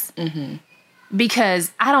weakness. Mm-hmm.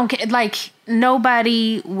 Because I don't get, like,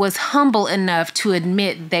 nobody was humble enough to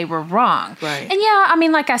admit they were wrong. Right. And yeah, I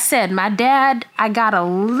mean, like I said, my dad, I got a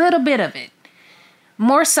little bit of it.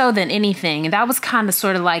 More so than anything. And that was kind of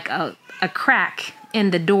sort of like a crack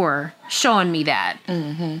in the door showing me that.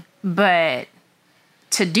 Mm-hmm. But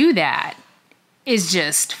to do that is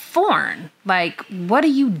just foreign. Like, what are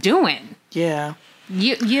you doing? Yeah.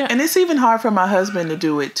 You And it's even hard for my husband to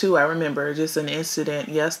do it too. I remember just an incident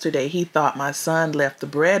yesterday. He thought my son left the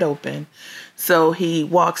bread open. So he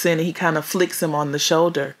walks in and he kind of flicks him on the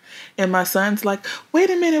shoulder. And my son's like, "Wait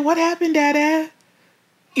a minute, what happened, Dada?"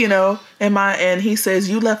 You know, and he says,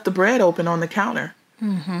 "You left the bread open on the counter."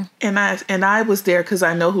 Mm-hmm. And I was there because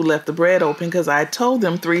I know who left the bread open because I told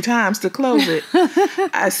them 3 times to close it.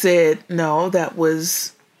 I said, "No, that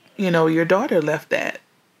was, your daughter left that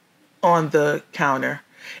on the counter."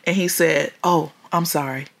 And he said, "Oh, I'm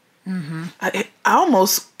sorry." Mm-hmm. I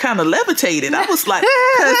almost kind of levitated. I was like,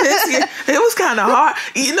 because it was kind of hard.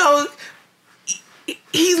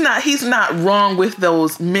 He's not wrong with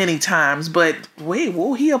those many times, but wait,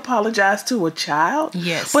 will he apologize to a child?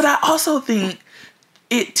 Yes. But I also think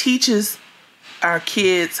it teaches our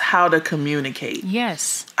kids how to communicate.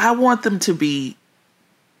 Yes. I want them to be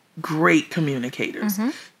great communicators.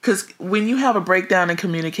 Because when you have a breakdown in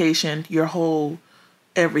communication, your whole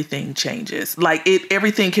everything changes. Like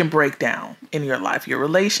everything can break down in your life, your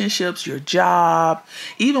relationships, your job,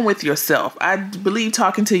 even with yourself. I believe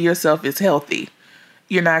talking to yourself is healthy.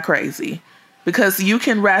 You're not crazy. Because you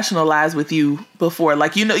can rationalize with you before.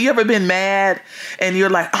 Like, you ever been mad and you're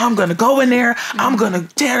like, "I'm going to go in there. I'm going to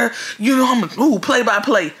tear her. I'm going to play by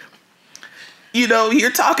play."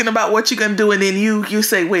 You're talking about what you're going to do. And then you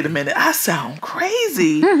say, "Wait a minute, I sound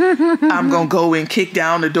crazy." I'm going to go and kick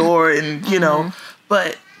down the door and,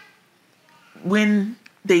 But when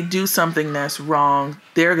they do something that's wrong,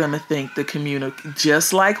 they're going to think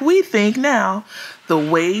just like we think now, the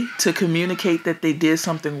way to communicate that they did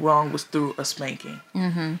something wrong was through a spanking.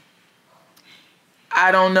 Mm-hmm.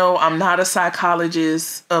 I don't know. I'm not a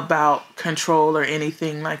psychologist about control or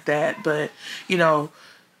anything like that. But,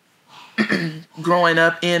 growing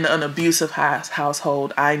up in an abusive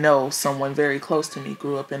household, I know someone very close to me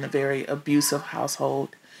grew up in a very abusive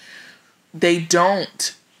household. They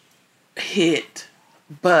don't hit,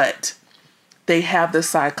 but they have the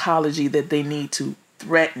psychology that they need to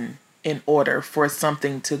threaten in order for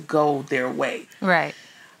something to go their way. Right.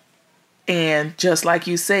 And just like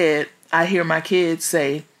you said, I hear my kids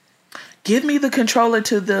say, "Give me the controller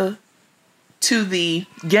to the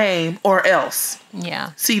game or else."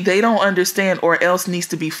 Yeah. See, they don't understand or else needs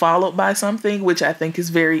to be followed by something, which I think is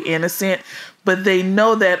very innocent, but they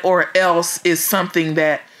know that or else is something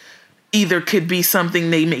that either could be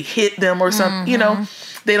something they may hit them or something,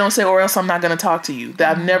 they don't say, "Or else I'm not going to talk to you."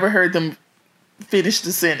 I've never heard them finish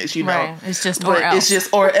the sentence, Right. It's just but or else. It's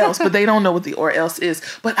just or else, but they don't know what the or else is.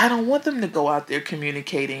 But I don't want them to go out there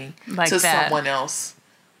communicating like to that. someone else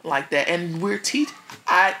like that. And we're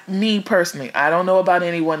me personally, I don't know about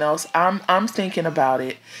anyone else. I'm thinking about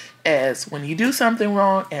it as when you do something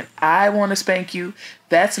wrong and I want to spank you,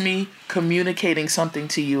 that's me communicating something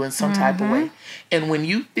to you in some type of way. And when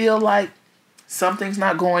you feel like something's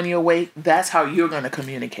not going your way, that's how you're going to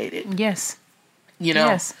communicate it. Yes.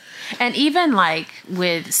 Yes. And even like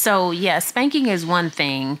spanking is one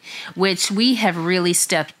thing, which we have really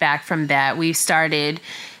stepped back from that. We've started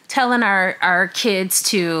telling our kids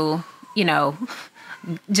to,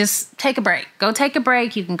 just take a break. Go take a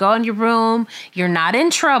break. You can go in your room. You're not in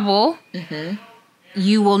trouble. Mm-hmm.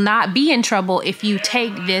 You will not be in trouble if you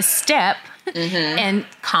take this step and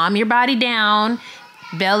calm your body down,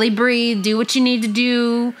 belly breathe, do what you need to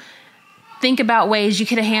do. Think about ways you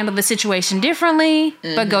could have handled the situation differently,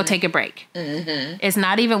 but go take a break. Mm-hmm. It's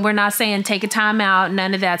not even, we're not saying take a time out,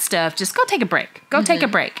 none of that stuff. Just go take a break. Go take a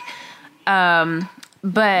break.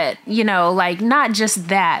 But, like not just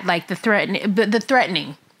that, like the threatening, but the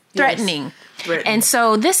threatening. Yes. And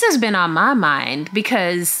so this has been on my mind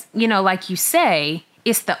because, like you say,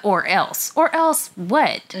 it's the or else. Or else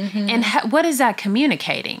what? Mm-hmm. And what is that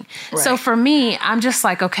communicating? Right. So for me, I'm just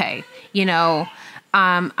like, okay,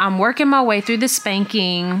 I'm working my way through the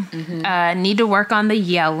spanking. Mm-hmm. Need to work on the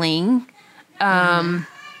yelling. And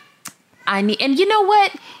you know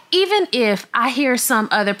what? Even if I hear some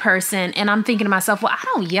other person and I'm thinking to myself, well, I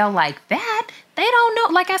don't yell like that. They don't know.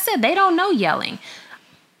 Like I said, they don't know yelling.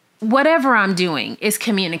 Whatever I'm doing is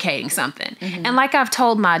communicating something. Mm-hmm. And like I've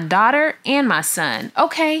told my daughter and my son,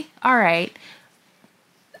 okay, all right,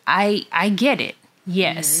 I get it.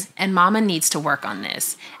 Yes, and mama needs to work on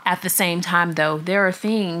this. At the same time, though, there are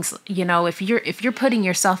things, if you're putting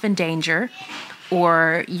yourself in danger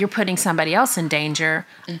or you're putting somebody else in danger,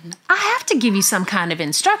 I have to give you some kind of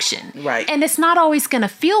instruction. Right. And it's not always going to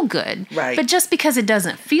feel good. Right. But just because it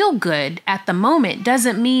doesn't feel good at the moment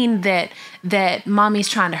doesn't mean that mommy's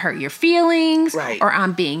trying to hurt your feelings Right. or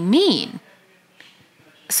I'm being mean.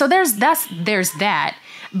 So there's that.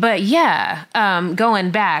 But yeah,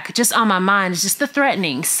 going back, just on my mind is just the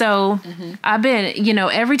threatening. So I've been,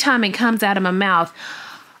 every time it comes out of my mouth,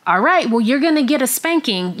 all right, well, you're going to get a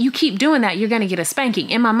spanking. You keep doing that, you're going to get a spanking.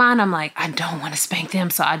 In my mind, I'm like, I don't want to spank them,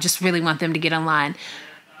 so I just really want them to get in line.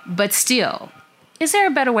 But still, is there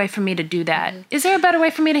a better way for me to do that? Is there a better way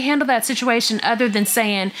for me to handle that situation other than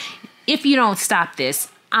saying, if you don't stop this,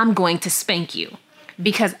 I'm going to spank you?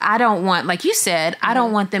 Because I don't want, like you said, I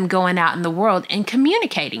don't want them going out in the world and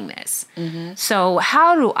communicating this. So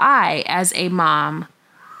how do I, as a mom,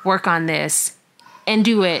 work on this and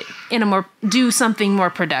do something more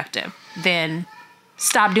productive than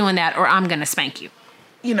stop doing that or I'm going to spank you?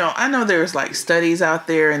 I know there's like studies out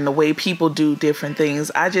there and the way people do different things.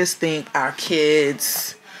 I just think our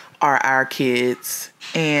kids are our kids,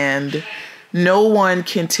 and no one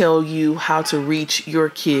can tell you how to reach your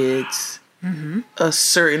kids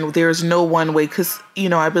there's no one way, because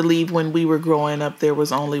I believe when we were growing up there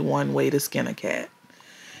was only one way to skin a cat,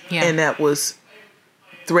 and that was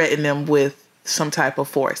threaten them with some type of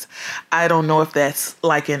force. I don't know if that's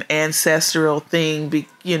like an ancestral thing, we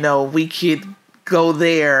could go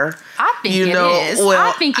there. I think it is. Well,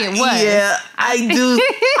 I think it was. Yeah,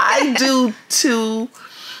 I do too,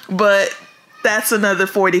 but that's another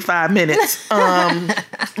 45 minutes.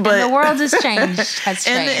 But the world has changed.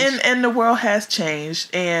 And the world has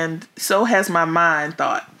changed, and so has my mind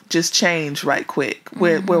thought. Just changed right quick.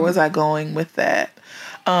 Where was I going with that?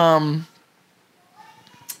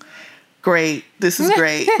 Great. This is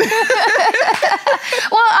great. Well,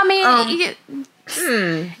 I mean,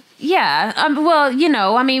 yeah.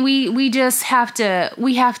 We just have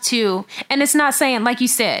to, and it's not saying, like you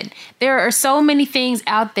said, there are so many things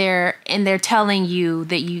out there and they're telling you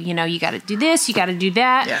that you got to do this, you got to do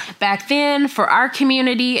that. Yeah. Back then for our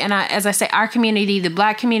community, and as I say, our community, the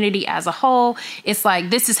Black community as a whole, it's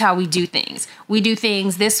like, this is how we do things. We do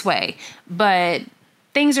things this way, but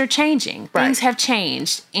things are changing. Right. Things have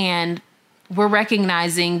changed, and we're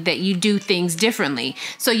recognizing that you do things differently.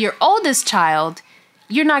 So your oldest child,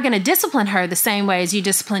 you're not going to discipline her the same way as you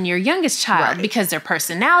discipline your youngest child, Right. because their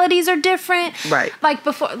personalities are different. Right. Like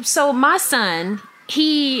before, so my son,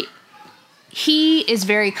 he is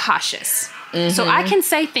very cautious. So I can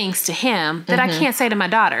say things to him that I can't say to my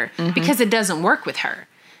daughter because it doesn't work with her.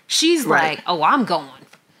 She's Right. like, oh, I'm going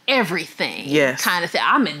for everything. Yes. Kind of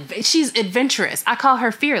thing. She's adventurous. I call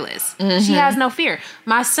her fearless. She has no fear.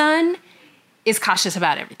 My son is cautious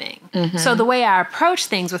about everything. So the way I approach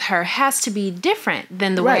things with her has to be different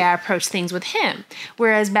than the way Right. I approach things with him.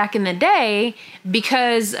 Whereas back in the day,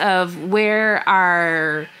 because of where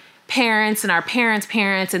our parents and our parents'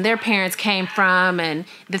 parents and their parents came from and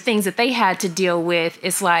the things that they had to deal with,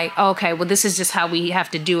 it's like, okay, well, this is just how we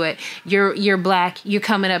have to do it. You're Black, you're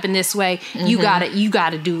coming up in this way. You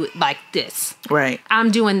gotta do it like this. Right.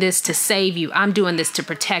 I'm doing this to save you. I'm doing this to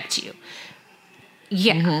protect you.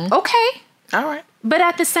 Yeah. Okay. All right. But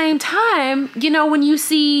at the same time, when you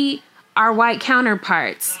see our white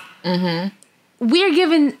counterparts, we're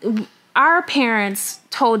given, our parents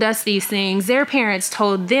told us these things, their parents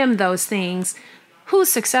told them those things. Who's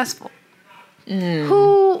successful?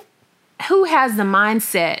 Who has the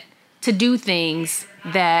mindset to do things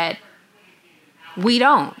that we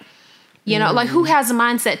don't? Like who has the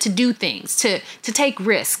mindset to do things, to take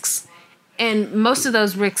risks? And most of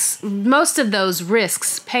those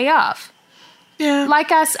risks pay off. Yeah.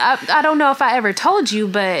 Like I don't know if I ever told you,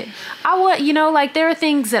 but there are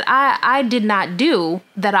things that I did not do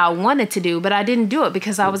that I wanted to do, but I didn't do it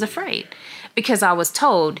because I was afraid. Because I was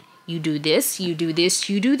told, you do this, you do this,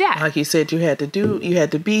 you do that. Like you said, you had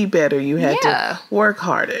to be better. You had to work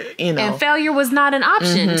harder, And failure was not an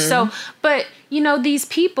option. So, but these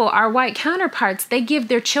people, our white counterparts, they give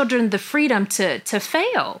their children the freedom to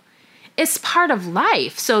fail. It's part of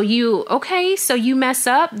life. So you mess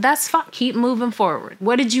up, that's fine. Keep moving forward.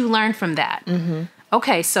 What did you learn from that?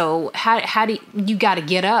 Okay, so how do you got to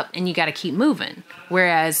get up and you got to keep moving.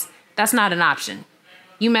 Whereas that's not an option.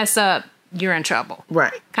 You mess up, you're in trouble.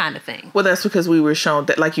 Right. Kind of thing. Well, that's because we were shown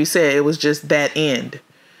that, like you said, it was just that end.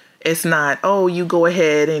 It's not, oh, you go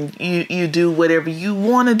ahead and you do whatever you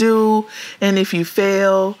want to do. And if you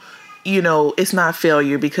fail, it's not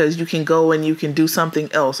failure because you can go and you can do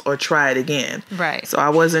something else or try it again. Right. So I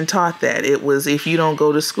wasn't taught that. It was, if you don't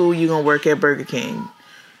go to school, you're going to work at Burger King.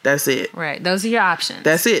 That's it. Right. Those are your options.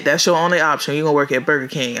 That's it. That's your only option. You're going to work at Burger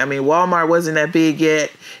King. I mean, Walmart wasn't that big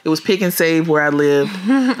yet. It was Pick and Save where I lived.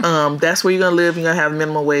 That's where you're going to live. You're going to have a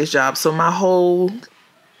minimum wage job. So my whole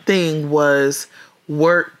thing was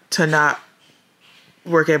work to not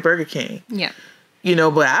work at Burger King. Yeah.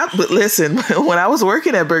 But listen, when I was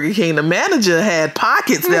working at Burger King, the manager had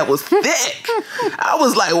pockets that was thick. I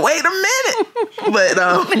was like, wait a minute. But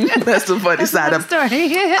that's the funny side of story.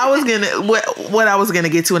 what I was gonna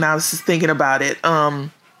get to, and I was just thinking about it. I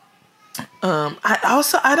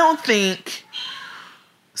don't think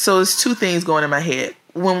so. There's two things going in my head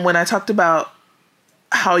when I talked about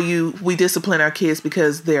how we discipline our kids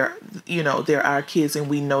because they're our kids and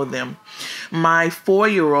we know them. My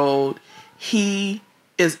 4-year-old. He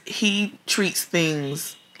treats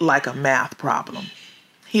things like a math problem.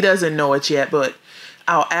 He doesn't know it yet, but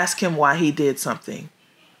I'll ask him why he did something.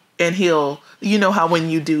 And he'll, how when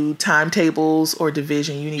you do timetables or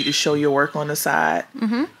division, you need to show your work on the side.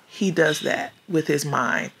 Mm-hmm. He does that with his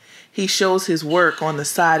mind. He shows his work on the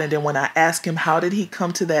side, and then when I ask him how did he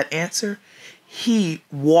come to that answer, he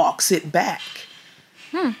walks it back.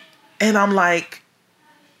 And I'm like,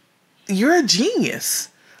 you're a genius.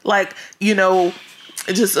 Like,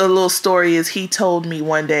 just a little story is he told me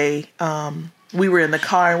one day, we were in the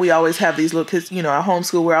car and we always have these little kids, at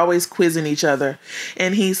homeschool, we're always quizzing each other.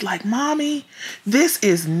 And he's like, Mommy, this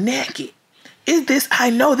is naked. I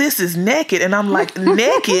know this is naked. And I'm like,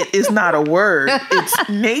 naked is not a word. It's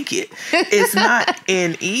naked. It's not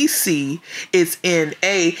N-E-C. It's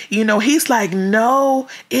N-A. He's like, no,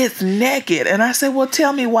 it's naked. And I said, well,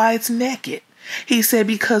 tell me why it's naked. He said,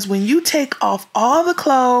 because when you take off all the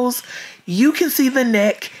clothes, you can see the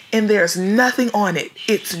neck and there's nothing on it.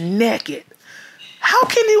 It's naked. How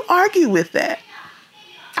can you argue with that?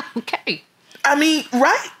 Okay. I mean,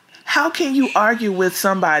 right? How can you argue with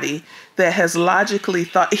somebody that has logically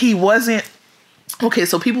thought he wasn't? Okay,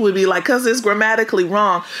 so people would be like, because it's grammatically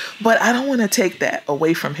wrong. But I don't want to take that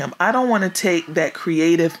away from him. I don't want to take that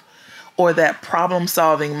creative or that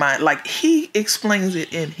problem-solving mind. Like, he explains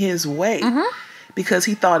it in his way because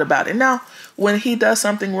he thought about it. Now, when he does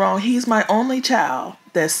something wrong, he's my only child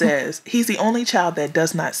that says, he's the only child that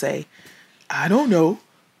does not say, I don't know.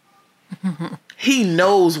 He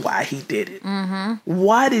knows why he did it.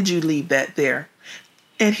 Why did you leave that there?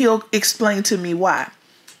 And he'll explain to me why.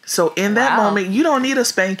 So in that moment, you don't need a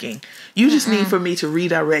spanking. You just need for me to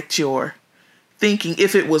redirect your thinking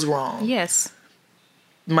if it was wrong. Yes.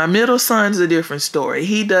 My middle son's a different story.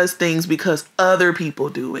 He does things because other people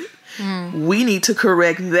do it. We need to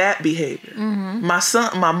correct that behavior. My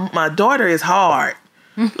son, my daughter is hard.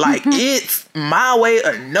 Like, it's my way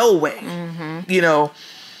or no way.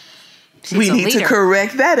 She's we a need to leader.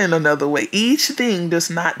 correct that in another way. Each thing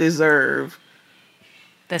does not deserve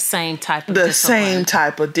The same type of the discipline. same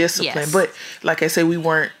type of discipline. Yes. But like I said, we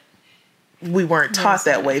weren't taught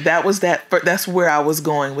that way. That's where I was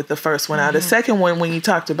going with the first one. Now the second one, when you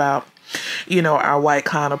talked about, our white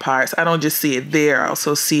counterparts, I don't just see it there. I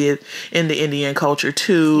also see it in the Indian culture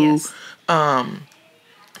too. Yes.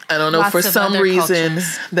 I don't know, Lots for of some other reason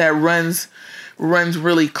cultures. that runs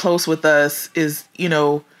really close with us is,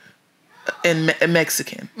 in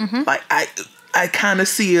Mexican. Like I kind of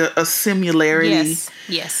see a similarity.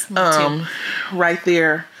 Yes. Me too. Right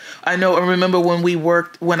there. I remember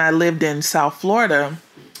when I lived in South Florida,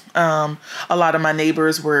 a lot of my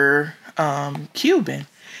neighbors were Cuban.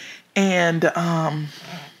 And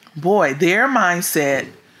boy, their mindset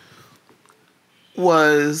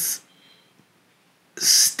was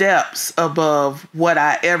steps above what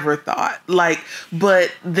I ever thought.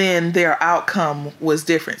 But then their outcome was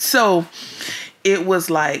different. So it was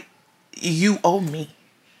like, you owe me.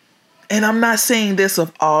 And I'm not saying this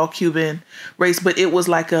of all Cuban race, but it was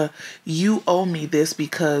like you owe me this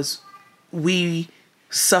because we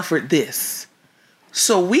suffered this.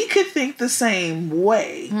 So we could think the same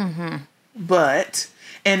way, and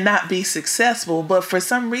not be successful. But for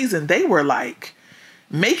some reason, they were like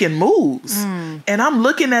making moves. And I'm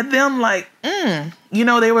looking at them like,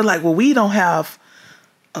 they were like, well, we don't have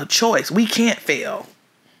a choice. We can't fail.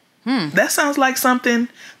 That sounds like something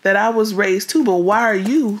that I was raised to, but why are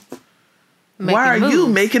you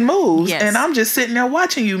making moves? Yes. And I'm just sitting there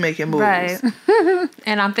watching you making moves. Right.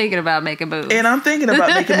 And I'm thinking about making moves.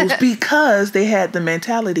 Because they had the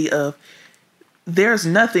mentality of there's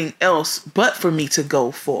nothing else but for me to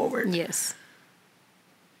go forward. Yes.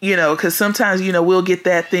 Because sometimes, we'll get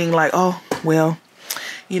that thing like, oh, well,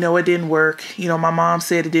 it didn't work. My mom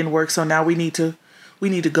said it didn't work, so now we need to we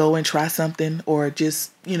need to go and try something or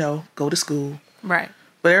just, go to school. Right.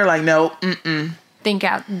 But they're like, no,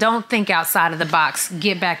 Don't think outside of the box.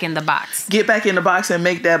 Get back in the box. Get back in the box and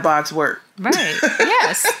make that box work. Right.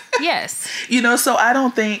 Yes. Yes. So I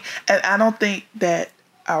don't think that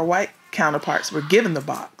our white counterparts were given the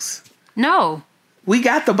box. No. We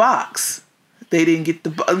got the box. They didn't get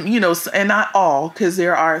and not all, because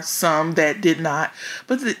there are some that did not.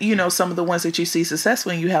 But, some of the ones that you see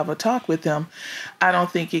successful and you have a talk with them, I don't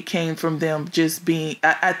think it came from them just being,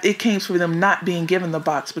 it came from them not being given the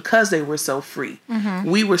box because they were so free. Mm-hmm.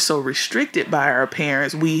 We were so restricted by our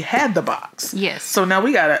parents. We had the box. Yes. So now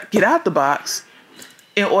we got to get out the box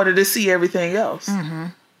in order to see everything else. Mm-hmm.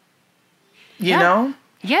 You know?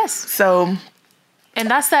 Yes. So. And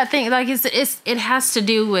that's that thing. Like, it has to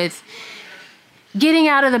do with getting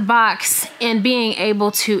out of the box and being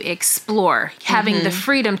able to explore, having the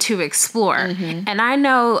freedom to explore. Mm-hmm. And I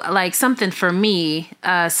know, like, something for me,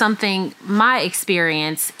 my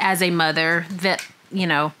experience as a mother that,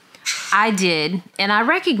 I did, and I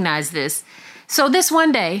recognize this. So this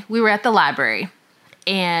one day we were at the library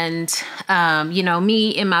and, me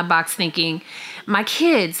in my box thinking, my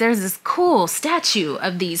kids, there's this cool statue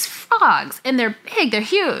of these frogs and they're big, they're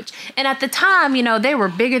huge. And at the time, they were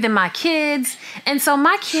bigger than my kids. And so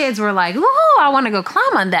my kids were like, oh, I want to go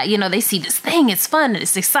climb on that. They see this thing, it's fun,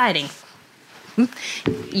 it's exciting.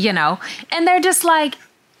 And they're just like,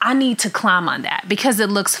 I need to climb on that because it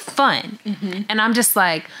looks fun. Mm-hmm. And I'm just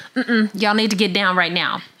like, y'all need to get down right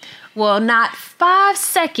now. Well, not 5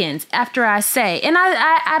 seconds after I say, and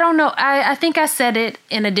I don't know, I think I said it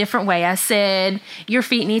in a different way. I said, your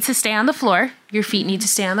feet need to stay on the floor. Your feet need to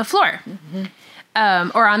stay on the floor.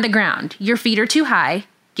 Mm-hmm. Or on the ground. Your feet are too high.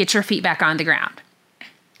 Get your feet back on the ground.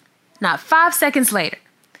 Not 5 seconds later,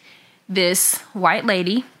 this white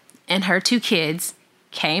lady and her 2 kids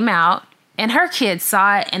came out, and her kids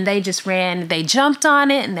saw it, and they just ran. They jumped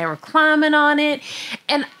on it, and they were climbing on it.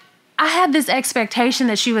 And I had this expectation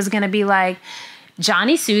that she was going to be like,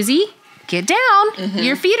 Johnny, Susie, get down. Mm-hmm.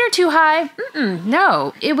 Your feet are too high.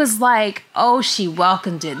 No, it was like, oh, she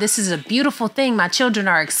welcomed it. This is a beautiful thing. My children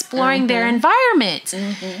are exploring their environment.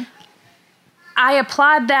 Mm-hmm. I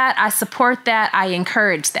applaud that. I support that. I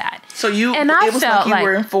encourage that. So it was like you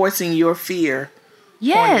were enforcing your fear on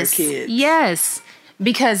your kids. Yes.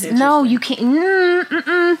 Because no, you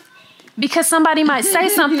can't. Because somebody might say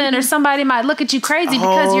something or somebody might look at you crazy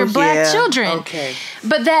because you're black children. Okay.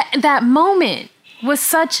 But that moment was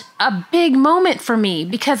such a big moment for me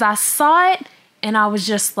because I saw it and I was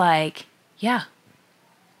just like, yeah,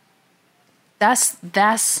 that's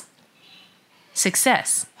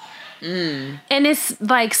success. And it's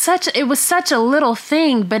like it was such a little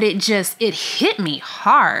thing, but it hit me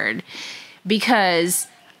hard because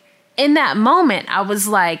in that moment I was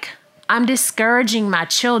like, I'm discouraging my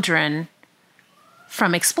children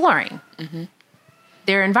from exploring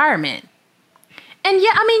their environment. And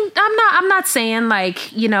yeah, I mean, I'm not saying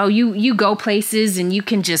like, you go places and you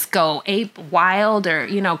can just go ape wild or,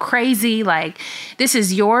 crazy. Like this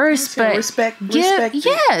is yours, but respect.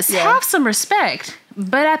 Have some respect.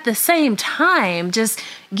 But at the same time, just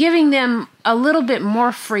giving them a little bit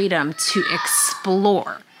more freedom to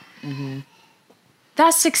explore. Mm-hmm.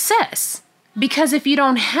 That's success. Because if you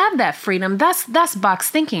don't have that freedom, that's box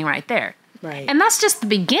thinking right there. Right. And that's just the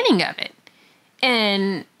beginning of it.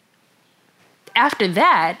 And after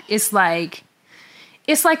that, it's like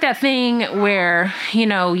that thing where,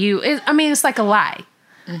 it's like a lie.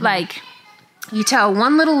 Mm-hmm. Like you tell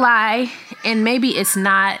one little lie and maybe it's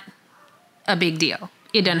not a big deal.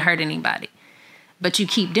 It doesn't hurt anybody. But you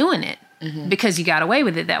keep doing it. Mm-hmm. Because you got away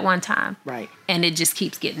with it that one time. Right. And it just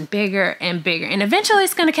keeps getting bigger and bigger. And eventually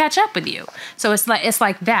it's going to catch up with you. So it's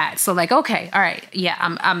like that. So like, okay, all right. Yeah,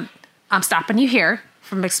 I'm stopping you here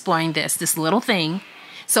from exploring this little thing.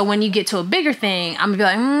 So when you get to a bigger thing, I'm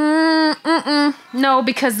going to be like, no,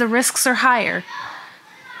 because the risks are higher.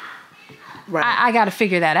 Right. I got to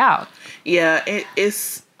figure that out. Yeah,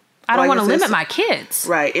 it's... I don't want to limit my kids.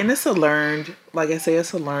 Right. And it's a learned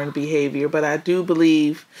behavior. But I do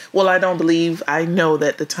believe, I know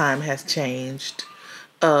that the time has changed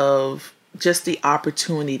of just the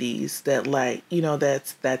opportunities that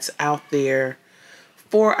that's out there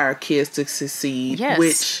for our kids to succeed, yes.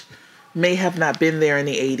 Which may have not been there in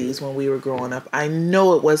the 80s when we were growing up. I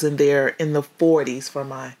know it wasn't there in the 40s for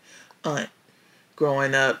my aunt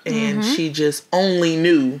growing up. And she just only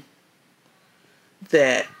knew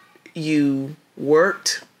that you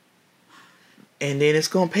worked and then it's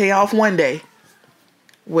going to pay off one day.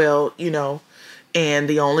 Well, and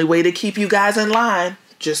the only way to keep you guys in line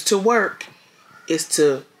just to work is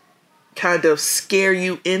to kind of scare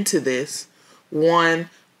you into this One,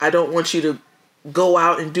 I don't want you to go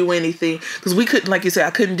out and do anything, because we couldn't, like you said, I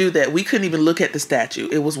couldn't do that. We couldn't even look at the statue.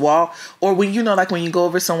 It was wall, or when, like when you go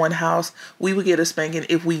over someone's house, we would get a spanking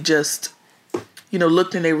if we just,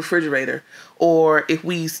 looked in their refrigerator, or if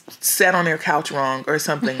we sat on their couch wrong or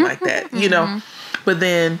something like that, But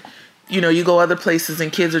then, you go other places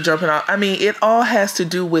and kids are jumping out. I mean, it all has to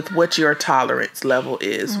do with what your tolerance level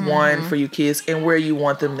is, one, for your kids, and where you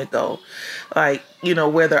want them to go. Like,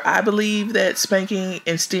 whether I believe that spanking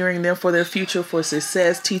and steering them for their future, for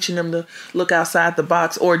success, teaching them to look outside the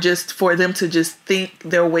box, or just for them to just think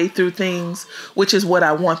their way through things, which is what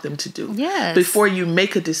I want them to do. Yes. Before you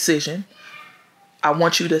make a decision, I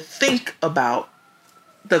want you to think about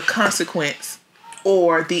the consequence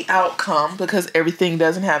or the outcome, because everything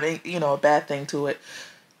doesn't have a bad thing to it,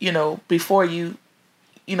 before you,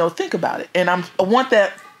 think about it. And I want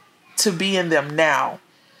that to be in them now.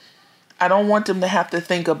 I don't want them to have to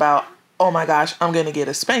think about, oh my gosh, I'm going to get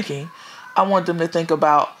a spanking. I want them to think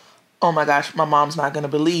about, oh my gosh, my mom's not going to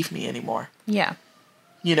believe me anymore. Yeah.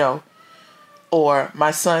 Or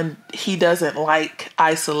my son, he doesn't like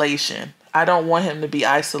isolation. I don't want him to be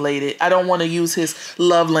isolated. I don't want to use his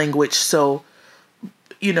love language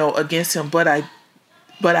against him, but I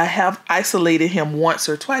have isolated him once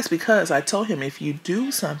or twice, because I told him, if you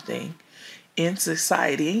do something in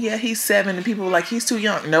society, and yeah, he's 7 and people are like, he's too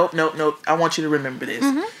young. Nope. I want you to remember this.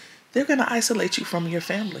 Mm-hmm. They're going to isolate you from your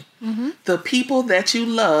family. Mm-hmm. The people that you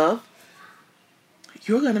love,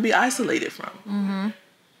 you're going to be isolated from. Mm-hmm.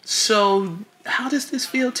 So how does this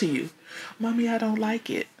feel to you? Mommy, I don't like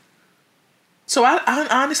it. So I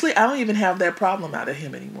honestly, I don't even have that problem out of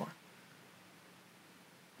him anymore.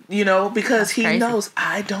 Because he knows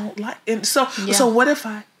I don't like it. And so what if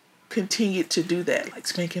I continued to do that, like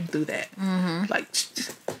spank him through that? Mm-hmm. Like,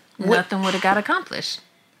 nothing would have got accomplished.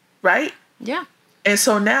 Right? Yeah. And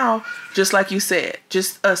so now, just like you said,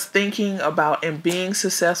 just us thinking about and being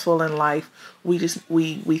successful in life, we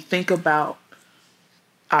think about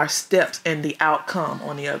our steps and the outcome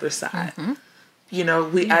on the other side. Mm-hmm.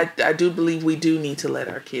 I do believe we do need to let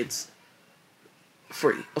our kids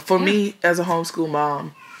free. For me, as a homeschool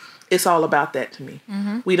mom, it's all about that to me.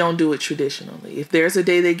 Mm-hmm. We don't do it traditionally. If there's a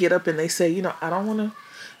day they get up and they say, I don't want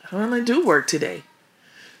to do work today.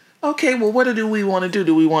 Okay, well, what do we want to do?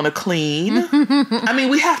 Do we want to clean? I mean,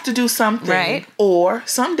 we have to do something. Right. Or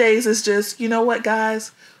some days it's just, you know what,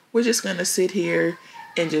 guys? We're just going to sit here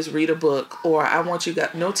and just read a book. Or I want you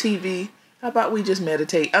got no TV. How about we just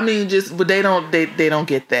meditate? I mean, but they don't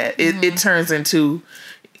get that. It turns into,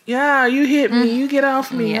 yeah, you hit me. You get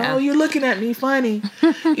off me. Yeah. Oh, you're looking at me funny.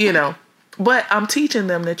 But I'm teaching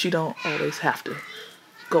them that you don't always have to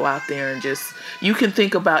go out there and just, you can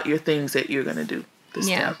think about your things that you're going to do. The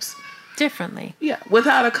steps. Differently. Yeah.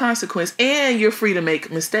 Without a consequence. And you're free to make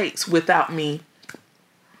mistakes without me,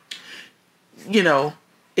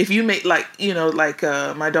 if you make like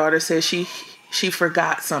my daughter says she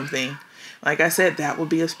forgot something. Like I said, that would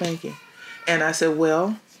be a spanking. And I said,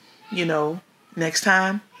 well, next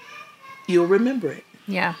time you'll remember it.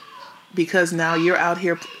 Yeah. Because now you're out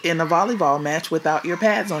here in a volleyball match without your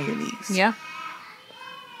pads on your knees. Yeah.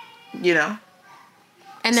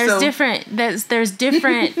 And there's different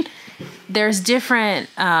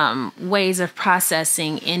ways of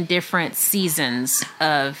processing in different seasons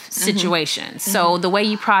of situations. Mm-hmm. So the way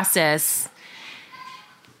you process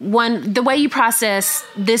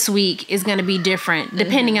this week is going to be different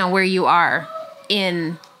depending on where you are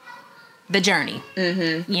in the journey.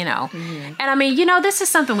 Mm-hmm. And I mean, this is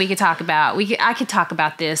something we could talk about. I could talk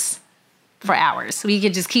about this for hours. We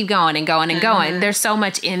could just keep going and going and going. There's so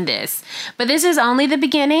much in this. But this is only the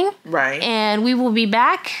beginning. Right. And we will be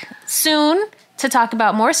back soon to talk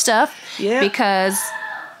about more stuff. Yeah. Because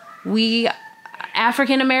we,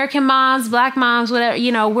 African American moms, Black moms, whatever,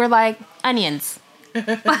 we're like onions. There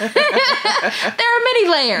are many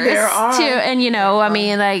layers. There are. And, I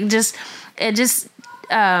mean, like,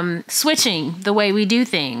 switching the way we do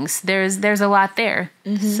things. There's a lot there.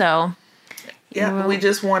 Mm-hmm. So... Yeah, we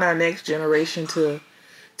just want our next generation to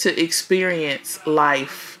experience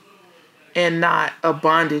life and not a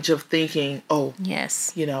bondage of thinking, oh,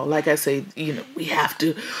 yes, like I say, we have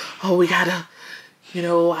to, we gotta,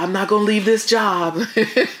 I'm not gonna leave this job.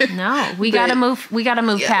 No, we gotta move. We gotta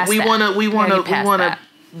move past that. We wanna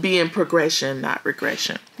be in progression, not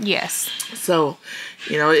regression. Yes. So,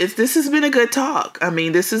 this has been a good talk. I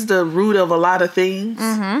mean, this is the root of a lot of things.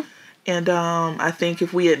 Mm-hmm. And I think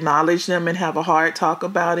if we acknowledge them and have a hard talk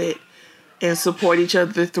about it and support each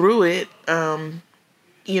other through it,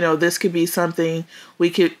 this could be something we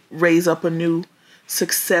could raise up a new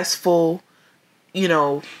successful,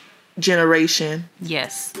 generation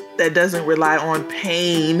Yes. that doesn't rely on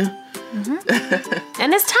pain.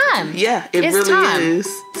 And it's time. Yeah, it It's really time. is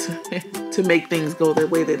to make things go the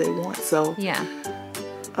way that they want. So, Yeah.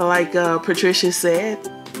 like Patricia said,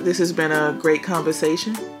 this has been a great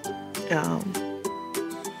conversation.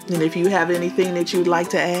 And if you have anything that you'd like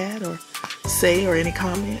to add or say or any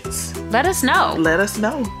comments, Let us know. let us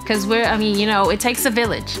know. Because it takes a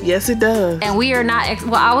village. Yes, it does. And we are not,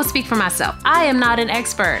 I will speak for myself. I am not an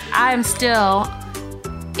expert. I am still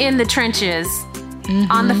in the trenches,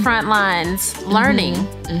 on the front lines, learning.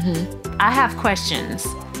 I have questions.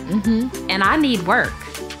 And I need work.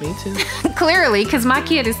 Me too. Clearly, because my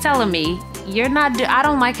kid is telling me, I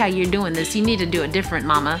don't like how you're doing this. You need to do it different,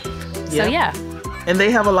 mama. So, Yep. yeah. And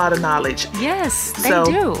they have a lot of knowledge. Yes, they So-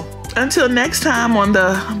 do. Until next time on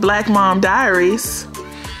the Black Mom Diaries,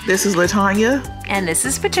 this is LaTanya, And this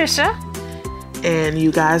is Patricia. and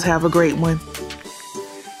you guys have a great one.